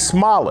Jussie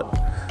Smollett,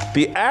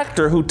 the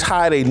actor who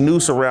tied a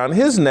noose around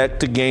his neck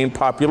to gain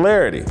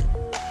popularity.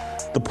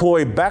 The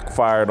ploy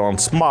backfired on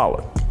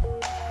Smollett,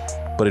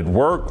 but it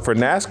worked for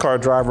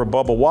NASCAR driver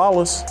Bubba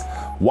Wallace.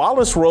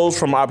 Wallace rose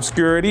from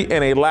obscurity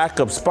and a lack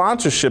of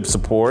sponsorship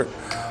support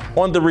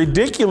on the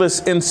ridiculous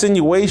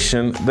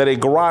insinuation that a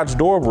garage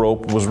door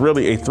rope was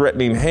really a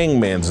threatening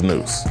hangman's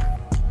noose.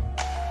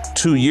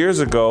 2 years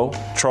ago,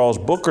 Charles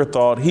Booker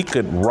thought he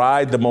could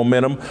ride the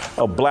momentum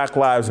of Black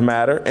Lives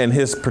Matter and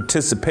his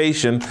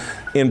participation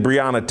in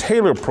Breonna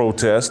Taylor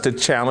protests to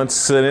challenge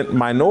Senate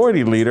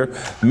Minority Leader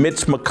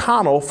Mitch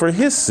McConnell for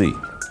his seat.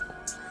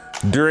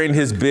 During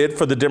his bid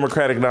for the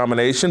Democratic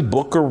nomination,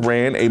 Booker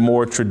ran a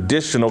more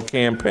traditional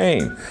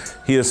campaign.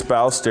 He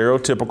espoused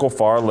stereotypical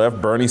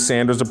far-left Bernie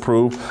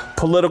Sanders-approved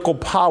political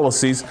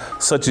policies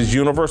such as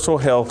universal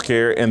health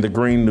care and the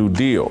Green New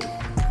Deal.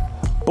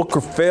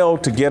 Booker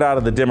failed to get out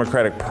of the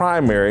Democratic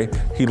primary.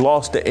 He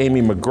lost to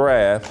Amy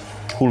McGrath,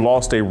 who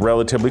lost a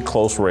relatively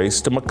close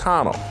race to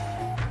McConnell.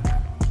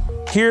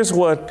 Here's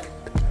what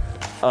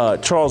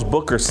Charles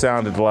Booker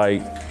sounded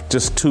like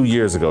just 2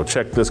 years ago.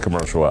 Check this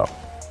commercial out.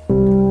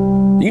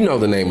 You know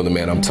the name of the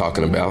man I'm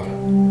talking about,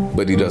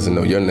 but he doesn't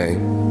know your name.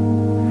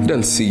 He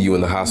doesn't see you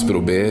in the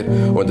hospital bed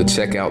or the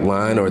checkout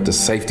line or at the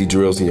safety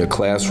drills in your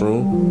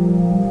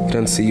classroom. He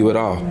doesn't see you at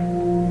all.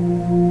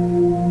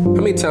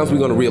 How many times are we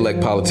going to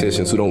re-elect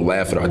politicians who don't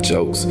laugh at our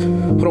jokes,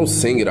 who don't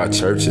sing at our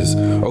churches,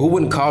 or who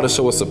wouldn't call to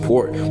show us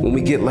support when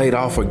we get laid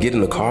off or get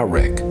in a car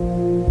wreck?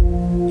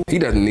 He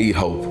doesn't need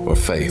hope or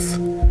faith.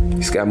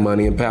 He's got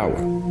money and power.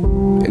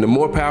 And the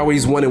more power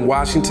he's won in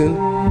Washington,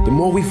 the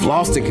more we've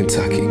lost in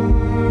Kentucky.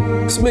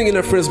 This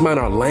millionaire friends mine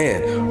our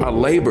land, our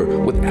labor,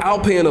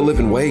 without paying a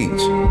living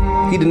wage.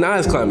 He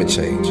denies climate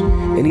change,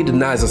 and he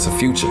denies us a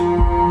future.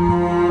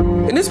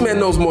 And this man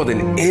knows more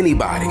than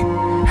anybody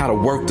how to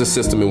work the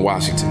system in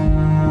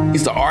Washington.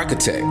 He's the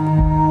architect,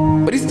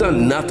 but he's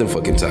done nothing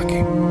for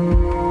Kentucky.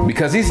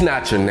 Because he's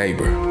not your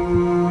neighbor.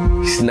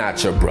 He's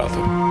not your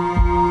brother.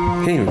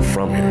 He ain't even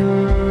from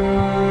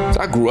here. So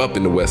I grew up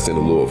in the west end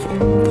of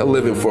Louisville. I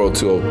live in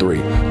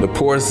 40203, the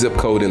poorest zip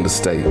code in the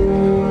state.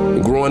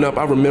 And growing up,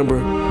 I remember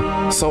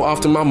so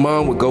often my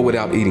mom would go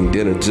without eating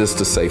dinner just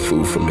to save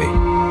food for me.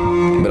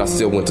 But I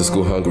still went to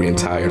school hungry and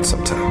tired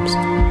sometimes.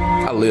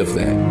 I lived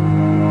that.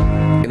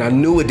 And I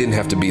knew it didn't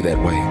have to be that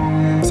way.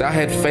 So I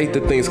had faith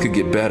that things could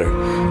get better.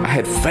 I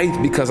had faith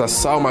because I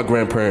saw my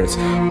grandparents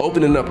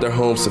opening up their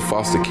homes to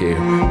foster care.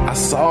 I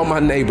saw my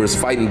neighbors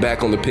fighting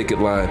back on the picket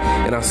line.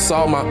 And I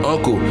saw my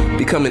uncle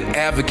become an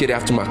advocate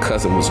after my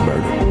cousin was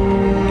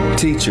murdered.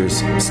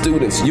 Teachers,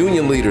 students,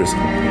 union leaders,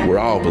 we're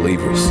all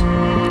believers.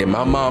 And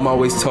my mom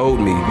always told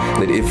me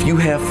that if you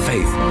have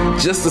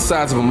faith just the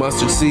size of a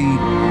mustard seed,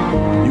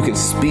 you can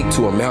speak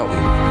to a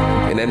mountain,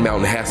 and that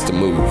mountain has to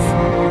move.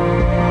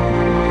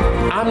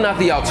 I'm not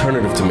the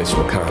alternative to Mitch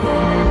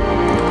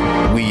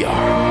McConnell. We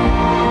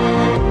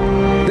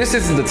are. This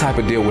isn't the type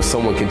of deal where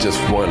someone can just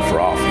run for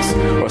office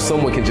or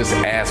someone can just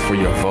ask for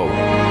your vote.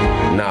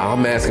 Nah,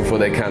 I'm asking for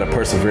that kind of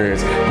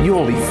perseverance you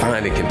only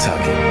find in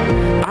Kentucky.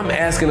 I'm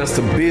asking us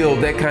to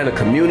build that kind of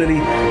community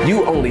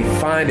you only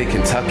find in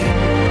Kentucky.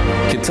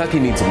 Kentucky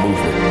needs a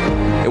movement,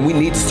 and we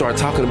need to start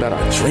talking about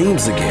our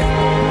dreams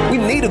again. We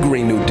need a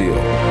Green New Deal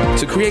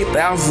to create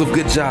thousands of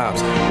good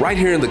jobs right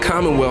here in the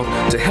Commonwealth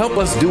to help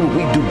us do what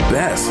we do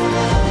best,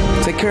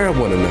 take care of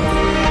one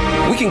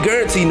another. We can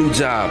guarantee new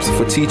jobs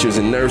for teachers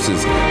and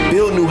nurses,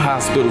 build new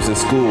hospitals and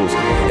schools,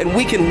 and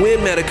we can win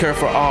Medicare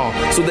for all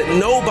so that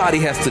nobody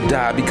has to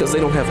die because they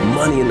don't have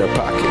money in their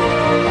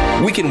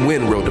pocket. We can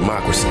win real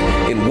democracy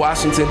in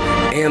Washington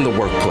and the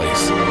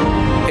workplace.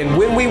 And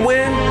when we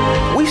win,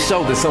 we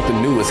show that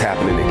something new is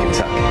happening in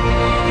Kentucky.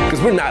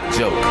 Because we're not a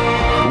joke.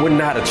 We're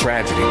not a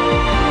tragedy.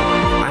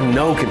 I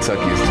know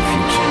Kentucky is the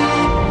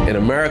future, and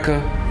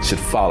America should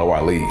follow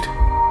our lead.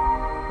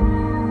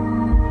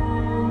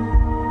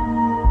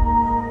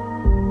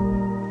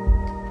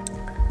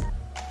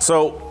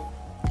 So,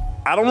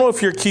 I don't know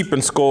if you're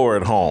keeping score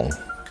at home,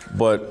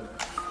 but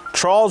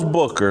Charles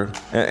Booker,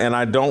 and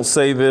I don't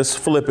say this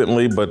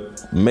flippantly,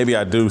 but maybe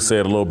I do say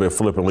it a little bit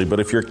flippantly, but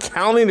if you're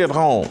counting at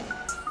home,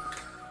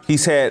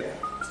 he's had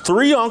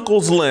 3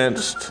 uncles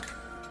lynched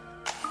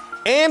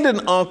and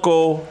an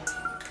uncle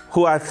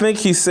who I think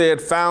he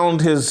said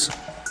found his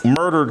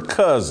murdered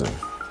cousin.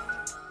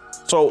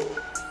 So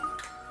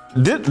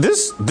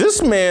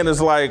this man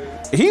is like,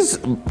 he's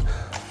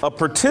a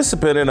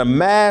participant in a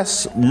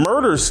mass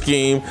murder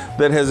scheme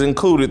that has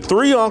included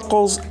 3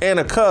 uncles and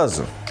a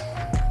cousin.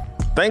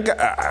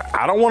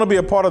 I don't want to be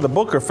a part of the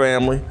Booker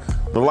family.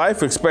 The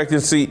life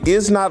expectancy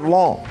is not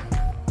long.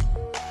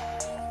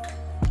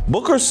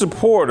 Booker's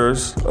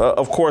supporters,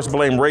 of course,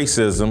 blame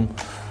racism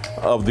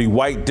of the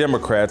white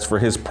Democrats for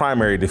his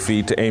primary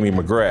defeat to Amy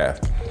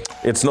McGrath.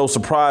 It's no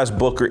surprise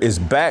Booker is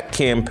back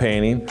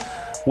campaigning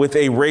with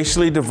a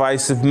racially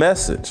divisive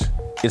message.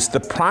 It's the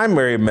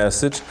primary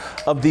message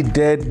of the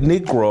dead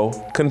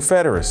Negro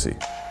Confederacy.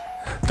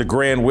 The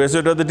Grand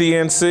Wizard of the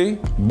DNC,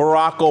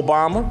 Barack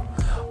Obama,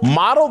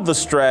 modeled the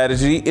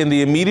strategy in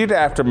the immediate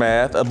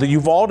aftermath of the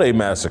Uvalde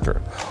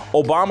massacre.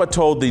 Obama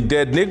told the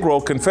dead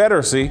Negro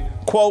Confederacy,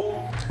 quote,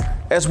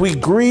 "As we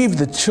grieve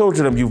the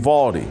children of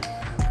Uvalde,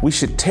 we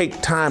should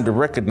take time to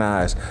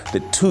recognize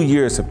that 2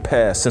 years have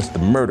passed since the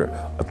murder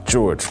of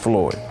George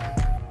Floyd."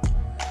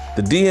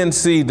 The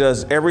DNC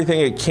does everything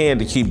it can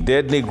to keep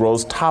dead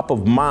Negroes top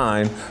of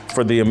mind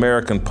for the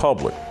American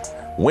public.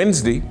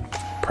 Wednesday,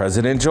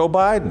 President Joe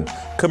Biden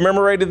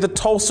commemorated the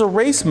Tulsa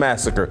Race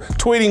Massacre,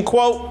 tweeting,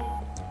 quote,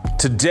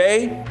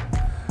 "Today,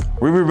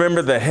 we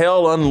remember the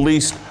hell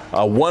unleashed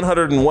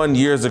 101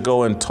 years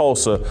ago in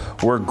Tulsa,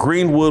 where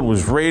Greenwood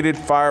was raided,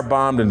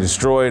 firebombed, and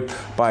destroyed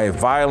by a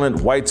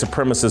violent white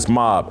supremacist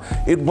mob.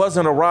 It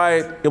wasn't a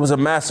riot, it was a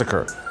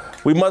massacre.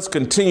 We must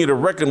continue to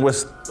reckon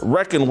with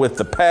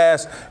the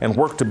past and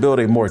work to build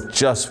a more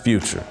just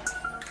future."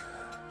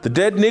 The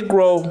Dead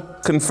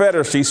Negro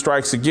Confederacy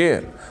strikes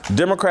again.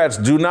 Democrats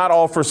do not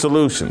offer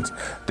solutions.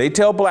 They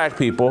tell black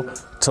people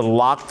to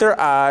lock their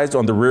eyes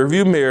on the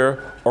rearview mirror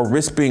or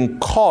risk being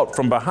caught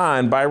from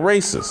behind by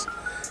racists.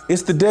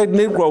 It's the Dead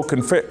Negro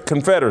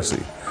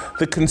Confederacy,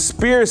 the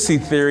conspiracy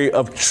theory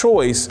of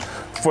choice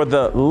for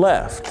the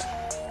left.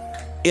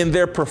 In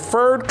their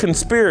preferred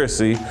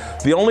conspiracy,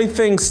 the only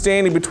thing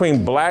standing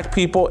between black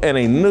people and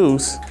a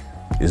noose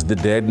is the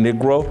Dead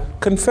Negro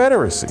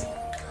Confederacy.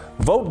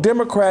 Vote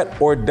Democrat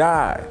or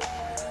die.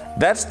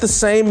 That's the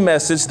same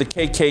message the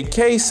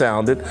KKK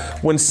sounded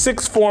when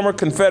 6 former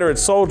Confederate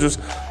soldiers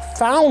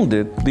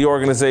founded the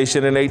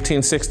organization in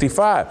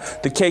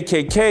 1865. The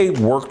KKK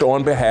worked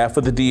on behalf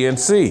of the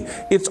DNC.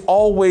 It's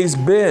always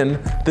been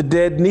the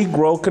Dead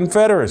Negro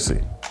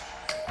Confederacy.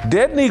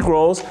 Dead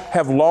Negroes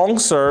have long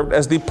served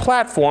as the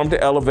platform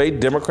to elevate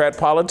Democrat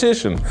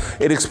politicians.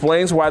 It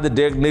explains why the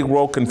Dead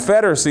Negro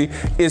Confederacy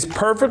is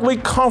perfectly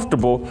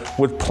comfortable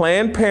with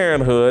Planned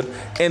Parenthood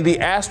and the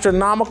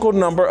astronomical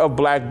number of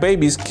black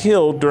babies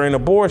killed during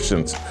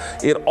abortions.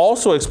 It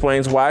also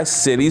explains why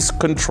cities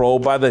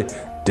controlled by the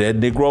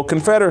Dead Negro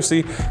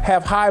Confederacy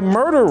have high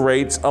murder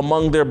rates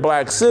among their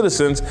black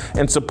citizens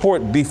and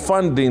support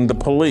defunding the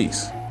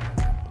police.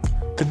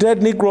 The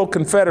Dead Negro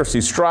Confederacy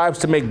strives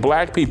to make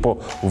black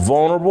people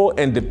vulnerable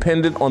and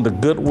dependent on the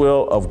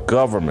goodwill of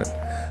government.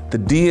 The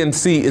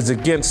DNC is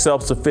against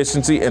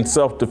self-sufficiency and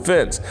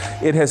self-defense.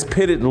 It has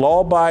pitted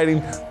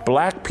law-abiding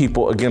black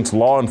people against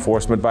law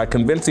enforcement by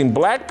convincing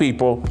black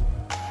people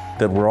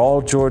that we're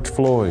all George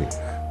Floyd,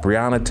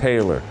 Breonna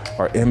Taylor,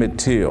 or Emmett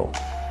Till.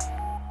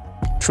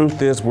 Truth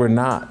is, we're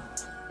not.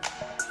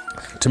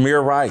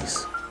 Tamir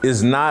Rice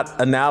is not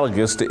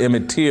analogous to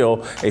Emmett Till,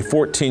 a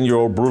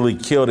 14-year-old brutally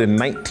killed in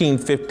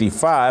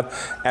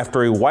 1955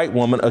 after a white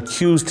woman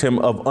accused him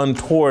of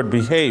untoward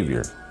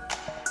behavior.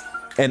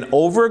 An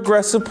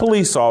over-aggressive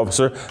police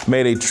officer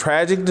made a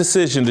tragic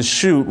decision to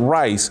shoot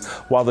Rice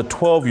while the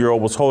 12-year-old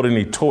was holding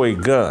a toy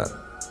gun.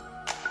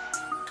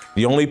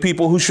 The only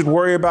people who should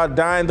worry about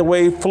dying the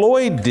way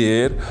Floyd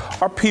did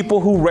are people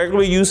who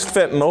regularly use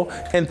fentanyl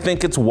and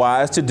think it's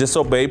wise to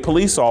disobey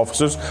police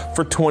officers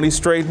for 20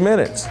 straight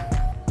minutes.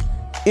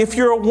 If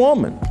you're a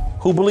woman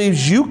who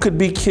believes you could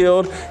be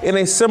killed in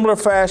a similar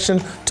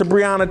fashion to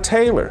Breonna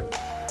Taylor,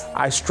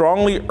 I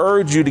strongly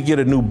urge you to get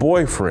a new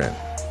boyfriend.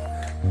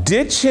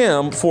 Ditch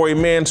him for a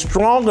man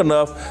strong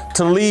enough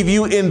to leave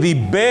you in the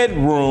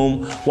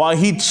bedroom while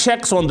he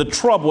checks on the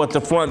trouble at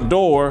the front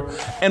door,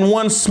 and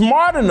one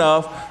smart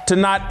enough to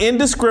not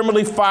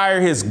indiscriminately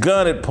fire his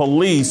gun at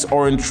police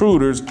or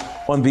intruders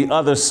on the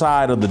other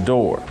side of the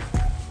door.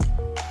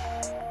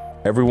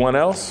 Everyone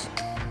else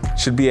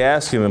should be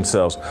asking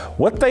themselves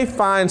what they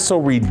find so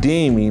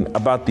redeeming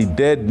about the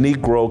Dead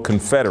Negro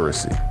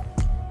Confederacy.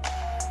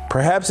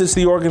 Perhaps it's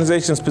the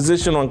organization's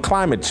position on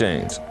climate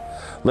change.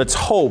 Let's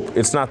hope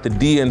it's not the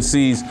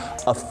DNC's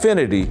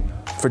affinity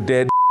for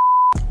dead.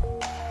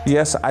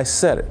 Yes, I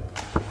said it.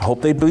 I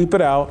hope they bleep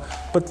it out,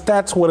 but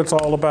that's what it's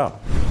all about.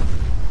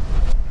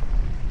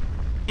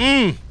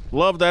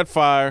 Love that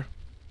fire.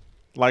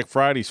 Like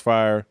Friday's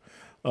fire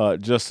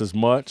just as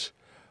much.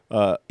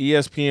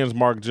 ESPN's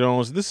Mark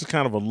Jones. This is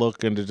kind of a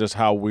look into just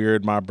how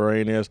weird my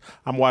brain is.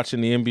 I'm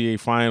watching the NBA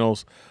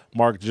Finals.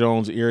 Mark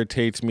Jones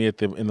irritates me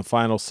in the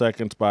final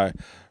seconds by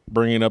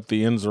bringing up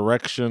the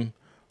insurrection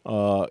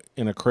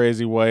in a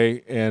crazy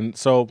way. And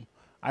so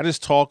I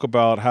just talk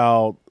about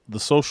how the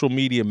social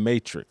media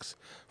matrix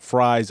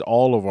fries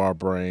all of our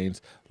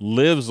brains,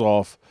 lives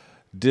off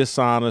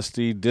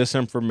dishonesty,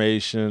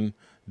 disinformation,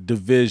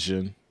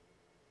 division.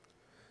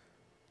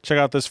 Check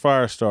out this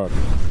fire starter.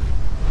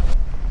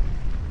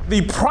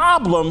 The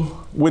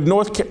problem with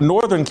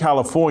Northern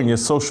California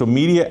social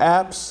media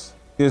apps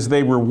is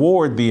they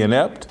reward the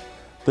inept,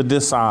 the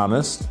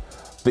dishonest,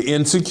 the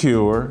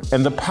insecure,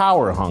 and the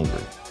power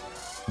hungry.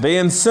 They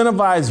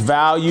incentivize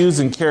values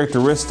and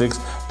characteristics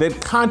that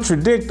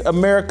contradict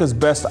America's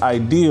best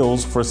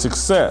ideals for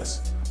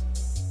success.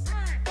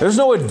 There's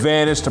no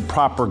advantage to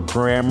proper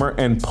grammar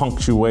and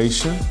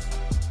punctuation.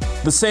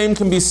 The same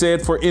can be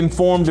said for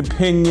informed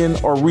opinion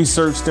or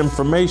researched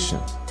information.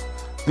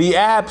 The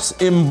apps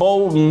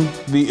embolden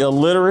the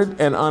illiterate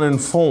and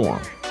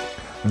uninformed.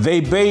 They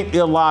bait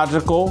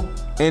illogical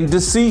and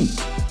deceit.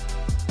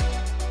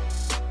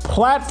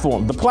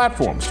 The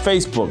platforms,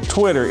 Facebook,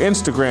 Twitter,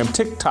 Instagram,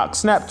 TikTok,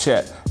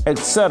 Snapchat,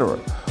 etc.,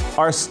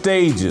 are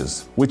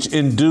stages which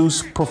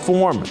induce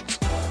performance.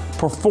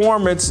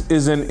 Performance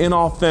is an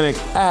inauthentic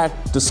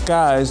act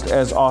disguised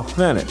as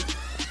authentic.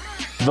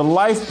 The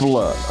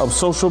lifeblood of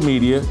social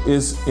media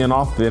is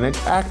inauthentic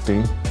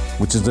acting,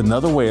 which is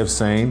another way of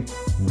saying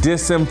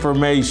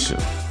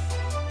disinformation.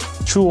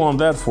 Chew on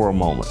that for a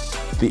moment.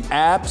 The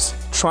apps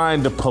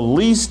trying to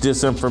police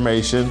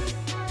disinformation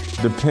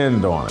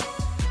depend on it.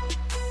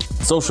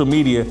 Social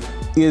media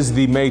is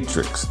the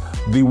Matrix,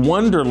 the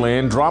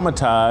wonderland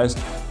dramatized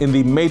in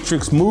the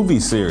Matrix movie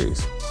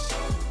series.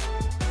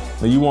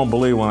 Now, you won't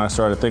believe when I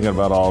started thinking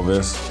about all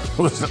this.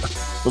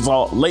 It was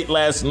all late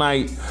last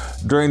night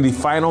during the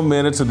final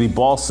minutes of the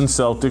Boston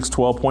Celtics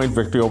 12-point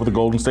victory over the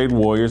Golden State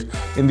Warriors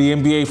in the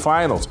NBA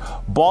Finals.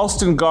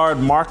 Boston guard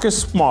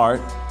Marcus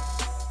Smart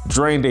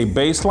drained a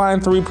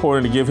baseline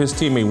three-pointer to give his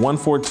team a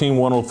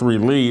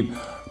 114-103 lead,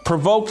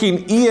 provoking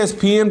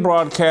ESPN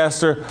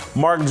broadcaster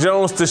Mark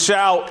Jones to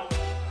shout,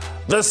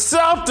 "The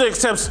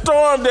Celtics have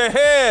stormed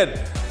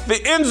ahead. The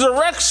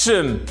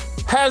insurrection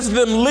has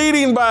them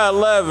leading by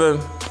 11.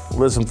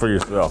 Listen for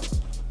yourself.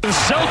 The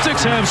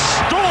Celtics have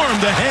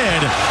stormed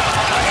ahead.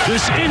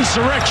 This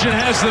insurrection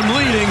has them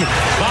leading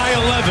by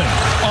 11.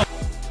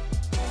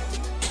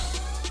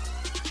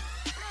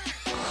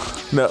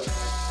 Now,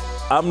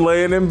 I'm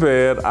laying in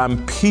bed.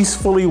 I'm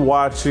peacefully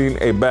watching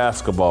a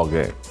basketball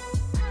game.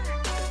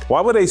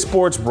 Why would a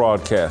sports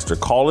broadcaster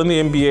calling the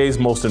NBA's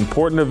most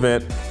important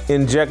event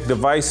inject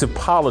divisive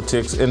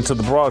politics into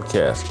the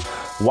broadcast?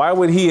 Why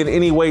would he in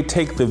any way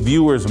take the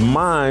viewers'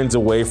 minds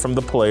away from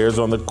the players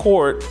on the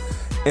court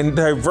and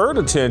divert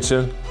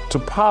attention to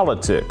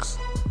politics?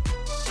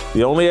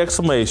 The only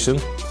explanation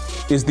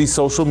is the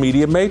social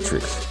media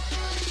matrix.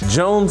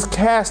 Jones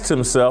cast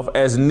himself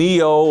as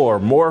Neo or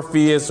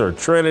Morpheus or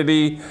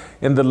Trinity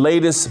in the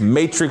latest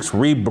Matrix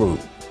reboot.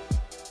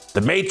 The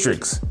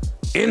Matrix,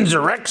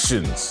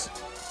 Insurrections.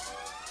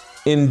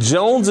 In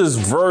Jones's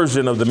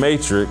version of the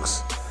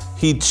Matrix,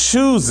 he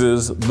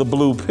chooses the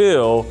blue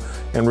pill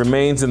and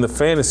remains in the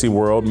fantasy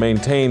world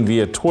maintained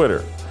via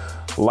Twitter.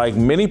 Like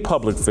many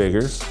public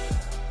figures,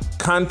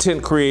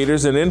 content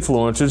creators, and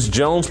influencers,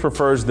 Jones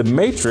prefers the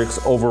Matrix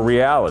over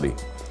reality.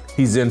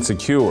 He's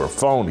insecure,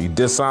 phony,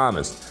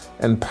 dishonest,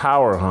 and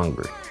power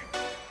hungry.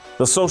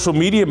 The social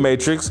media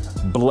matrix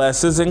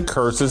blesses and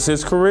curses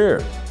his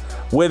career.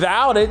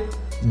 Without it,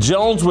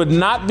 Jones would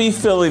not be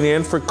filling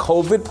in for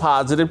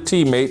COVID-positive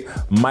teammate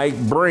Mike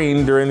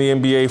Breen during the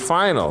NBA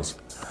Finals.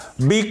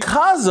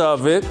 Because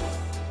of it,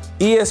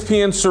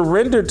 ESPN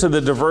surrendered to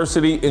the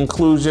diversity,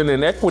 inclusion,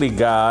 and equity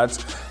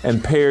gods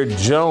and paired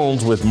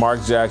Jones with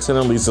Mark Jackson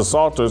and Lisa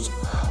Salters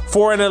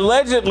for an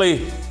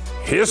allegedly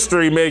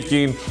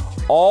history-making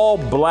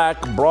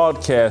all-black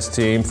broadcast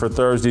team for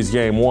Thursday's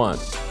Game 1.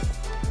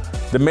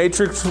 The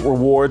Matrix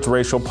rewards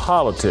racial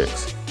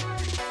politics,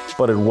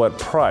 but at what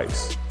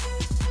price?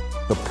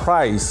 The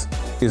price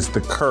is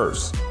the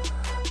curse.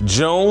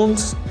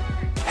 Jones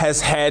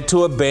has had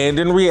to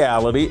abandon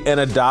reality and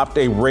adopt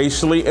a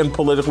racially and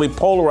politically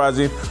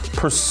polarizing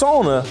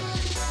persona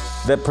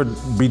that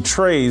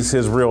betrays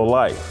his real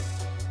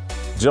life.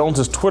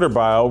 Jones's Twitter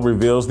bio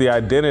reveals the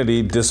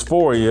identity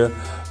dysphoria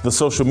the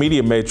social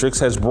media matrix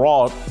has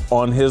brought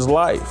on his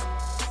life.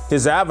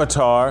 His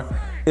avatar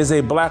is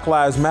a Black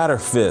Lives Matter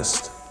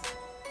fist.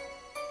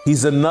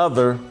 He's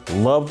another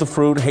love the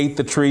fruit, hate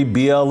the tree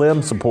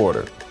BLM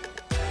supporter.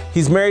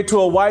 He's married to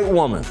a white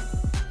woman.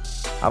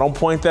 I don't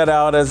point that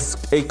out as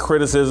a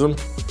criticism.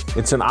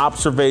 It's an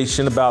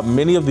observation about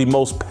many of the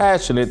most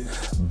passionate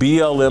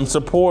BLM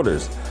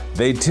supporters.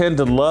 They tend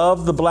to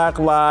love the black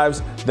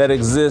lives that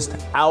exist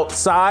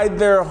outside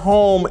their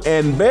home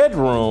and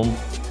bedroom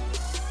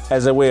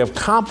as a way of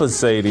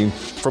compensating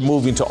for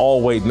moving to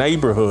all-white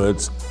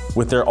neighborhoods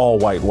with their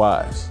all-white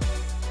wives.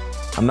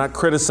 I'm not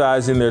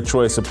criticizing their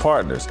choice of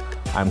partners.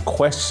 I'm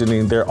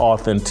questioning their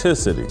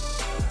authenticity.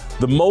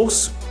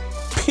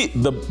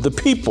 The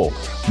people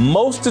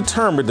most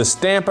determined to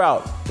stamp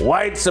out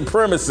white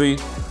supremacy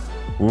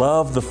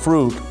love the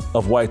fruit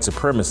of white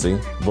supremacy,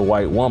 the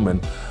white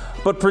woman,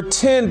 but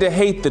pretend to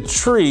hate the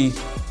tree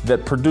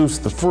that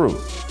produced the fruit.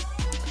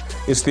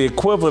 It's the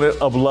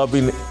equivalent of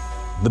loving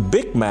the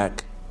Big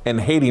Mac and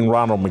hating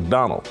Ronald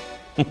McDonald.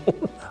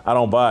 I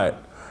don't buy it.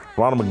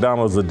 Ronald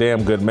McDonald is a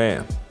damn good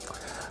man.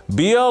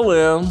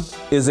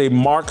 BLM is a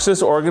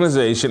Marxist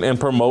organization and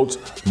promotes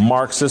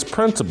Marxist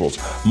principles.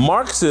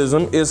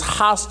 Marxism is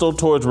hostile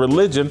towards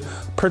religion,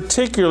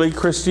 particularly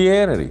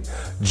Christianity.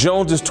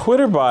 Jones's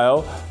Twitter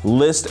bio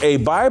lists a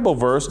Bible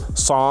verse,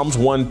 Psalms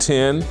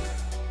 110,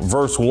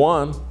 verse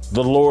 1.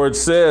 The Lord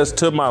says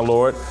to my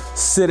Lord,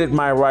 sit at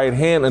my right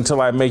hand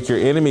until I make your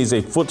enemies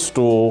a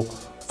footstool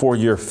for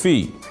your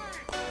feet.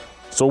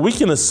 So we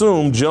can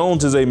assume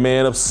Jones is a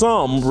man of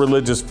some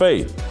religious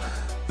faith.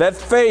 That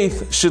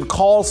faith should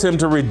cause him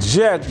to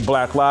reject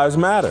Black Lives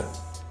Matter.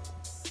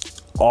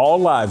 All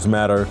lives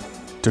matter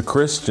to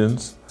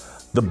Christians.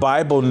 The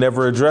Bible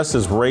never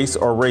addresses race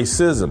or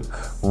racism.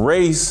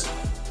 Race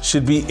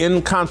should be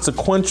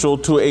inconsequential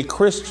to a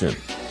Christian.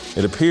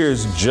 It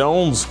appears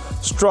Jones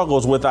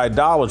struggles with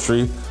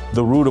idolatry,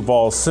 the root of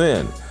all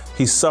sin.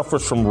 He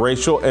suffers from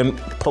racial and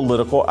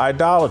political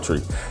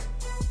idolatry.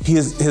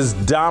 His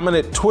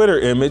dominant Twitter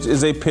image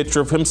is a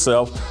picture of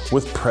himself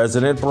with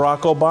President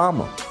Barack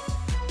Obama.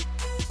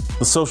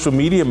 The social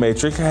media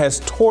matrix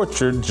has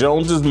tortured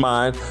Jones's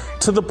mind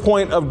to the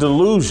point of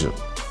delusion.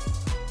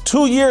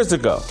 2 years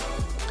ago,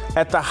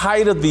 at the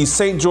height of the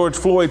St. George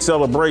Floyd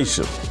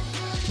celebration,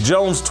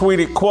 Jones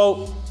tweeted,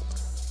 quote,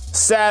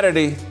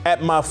 "Saturday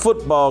at my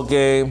football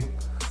game,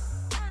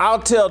 I'll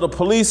tell the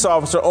police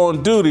officer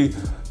on duty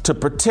to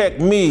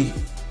protect me.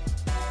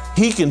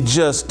 He can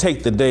just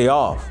take the day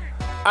off.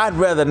 I'd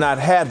rather not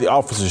have the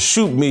officer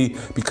shoot me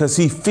because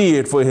he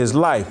feared for his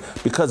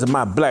life because of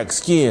my black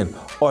skin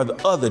or the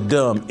other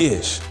dumb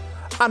ish.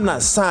 I'm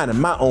not signing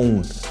my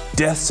own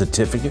death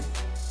certificate."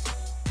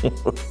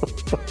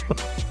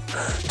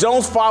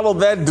 Jones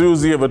followed that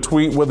doozy of a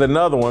tweet with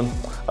another one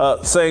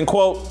saying,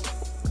 quote,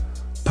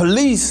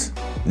 "Police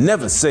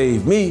never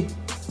saved me,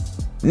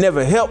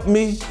 never helped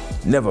me,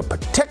 never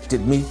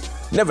protected me,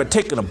 never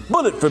taken a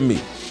bullet from me.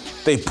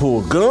 They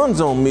pulled guns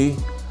on me,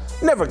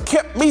 never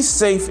kept me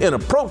safe in a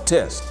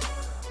protest,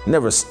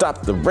 never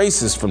stopped the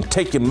racists from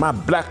taking my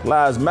Black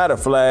Lives Matter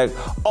flag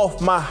off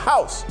my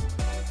house.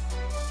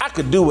 I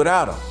could do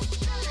without them.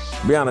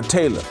 Breonna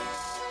Taylor,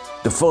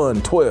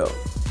 defund 12.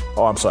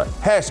 Oh, I'm sorry,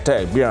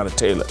 hashtag Breonna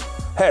Taylor,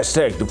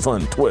 hashtag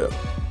defund 12.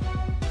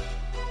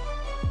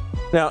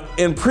 Now,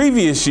 in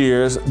previous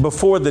years,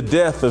 before the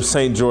death of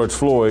St. George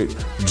Floyd,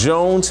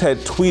 Jones had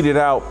tweeted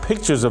out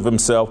pictures of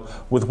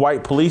himself with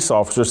white police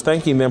officers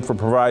thanking them for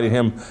providing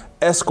him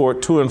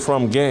escort to and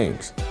from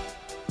games.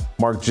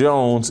 Mark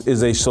Jones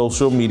is a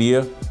social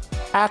media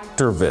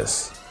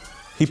activist.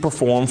 He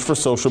performs for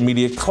social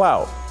media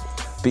clout.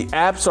 The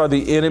apps are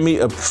the enemy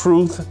of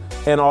truth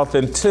and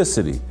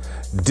authenticity.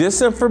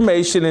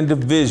 Disinformation and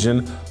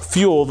division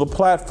fuel the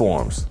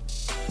platforms.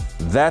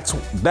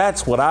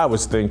 That's what I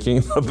was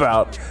thinking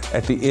about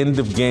at the end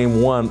of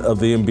game 1 of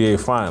the NBA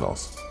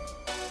Finals.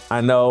 I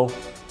know,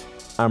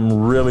 I'm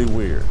really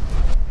weird.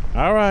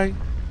 All right.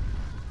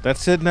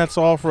 That's it, and that's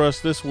all for us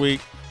this week.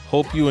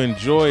 Hope you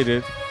enjoyed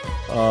it.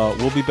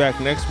 We'll be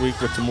back next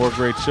week with some more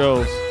great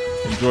shows.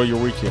 Enjoy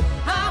your weekend.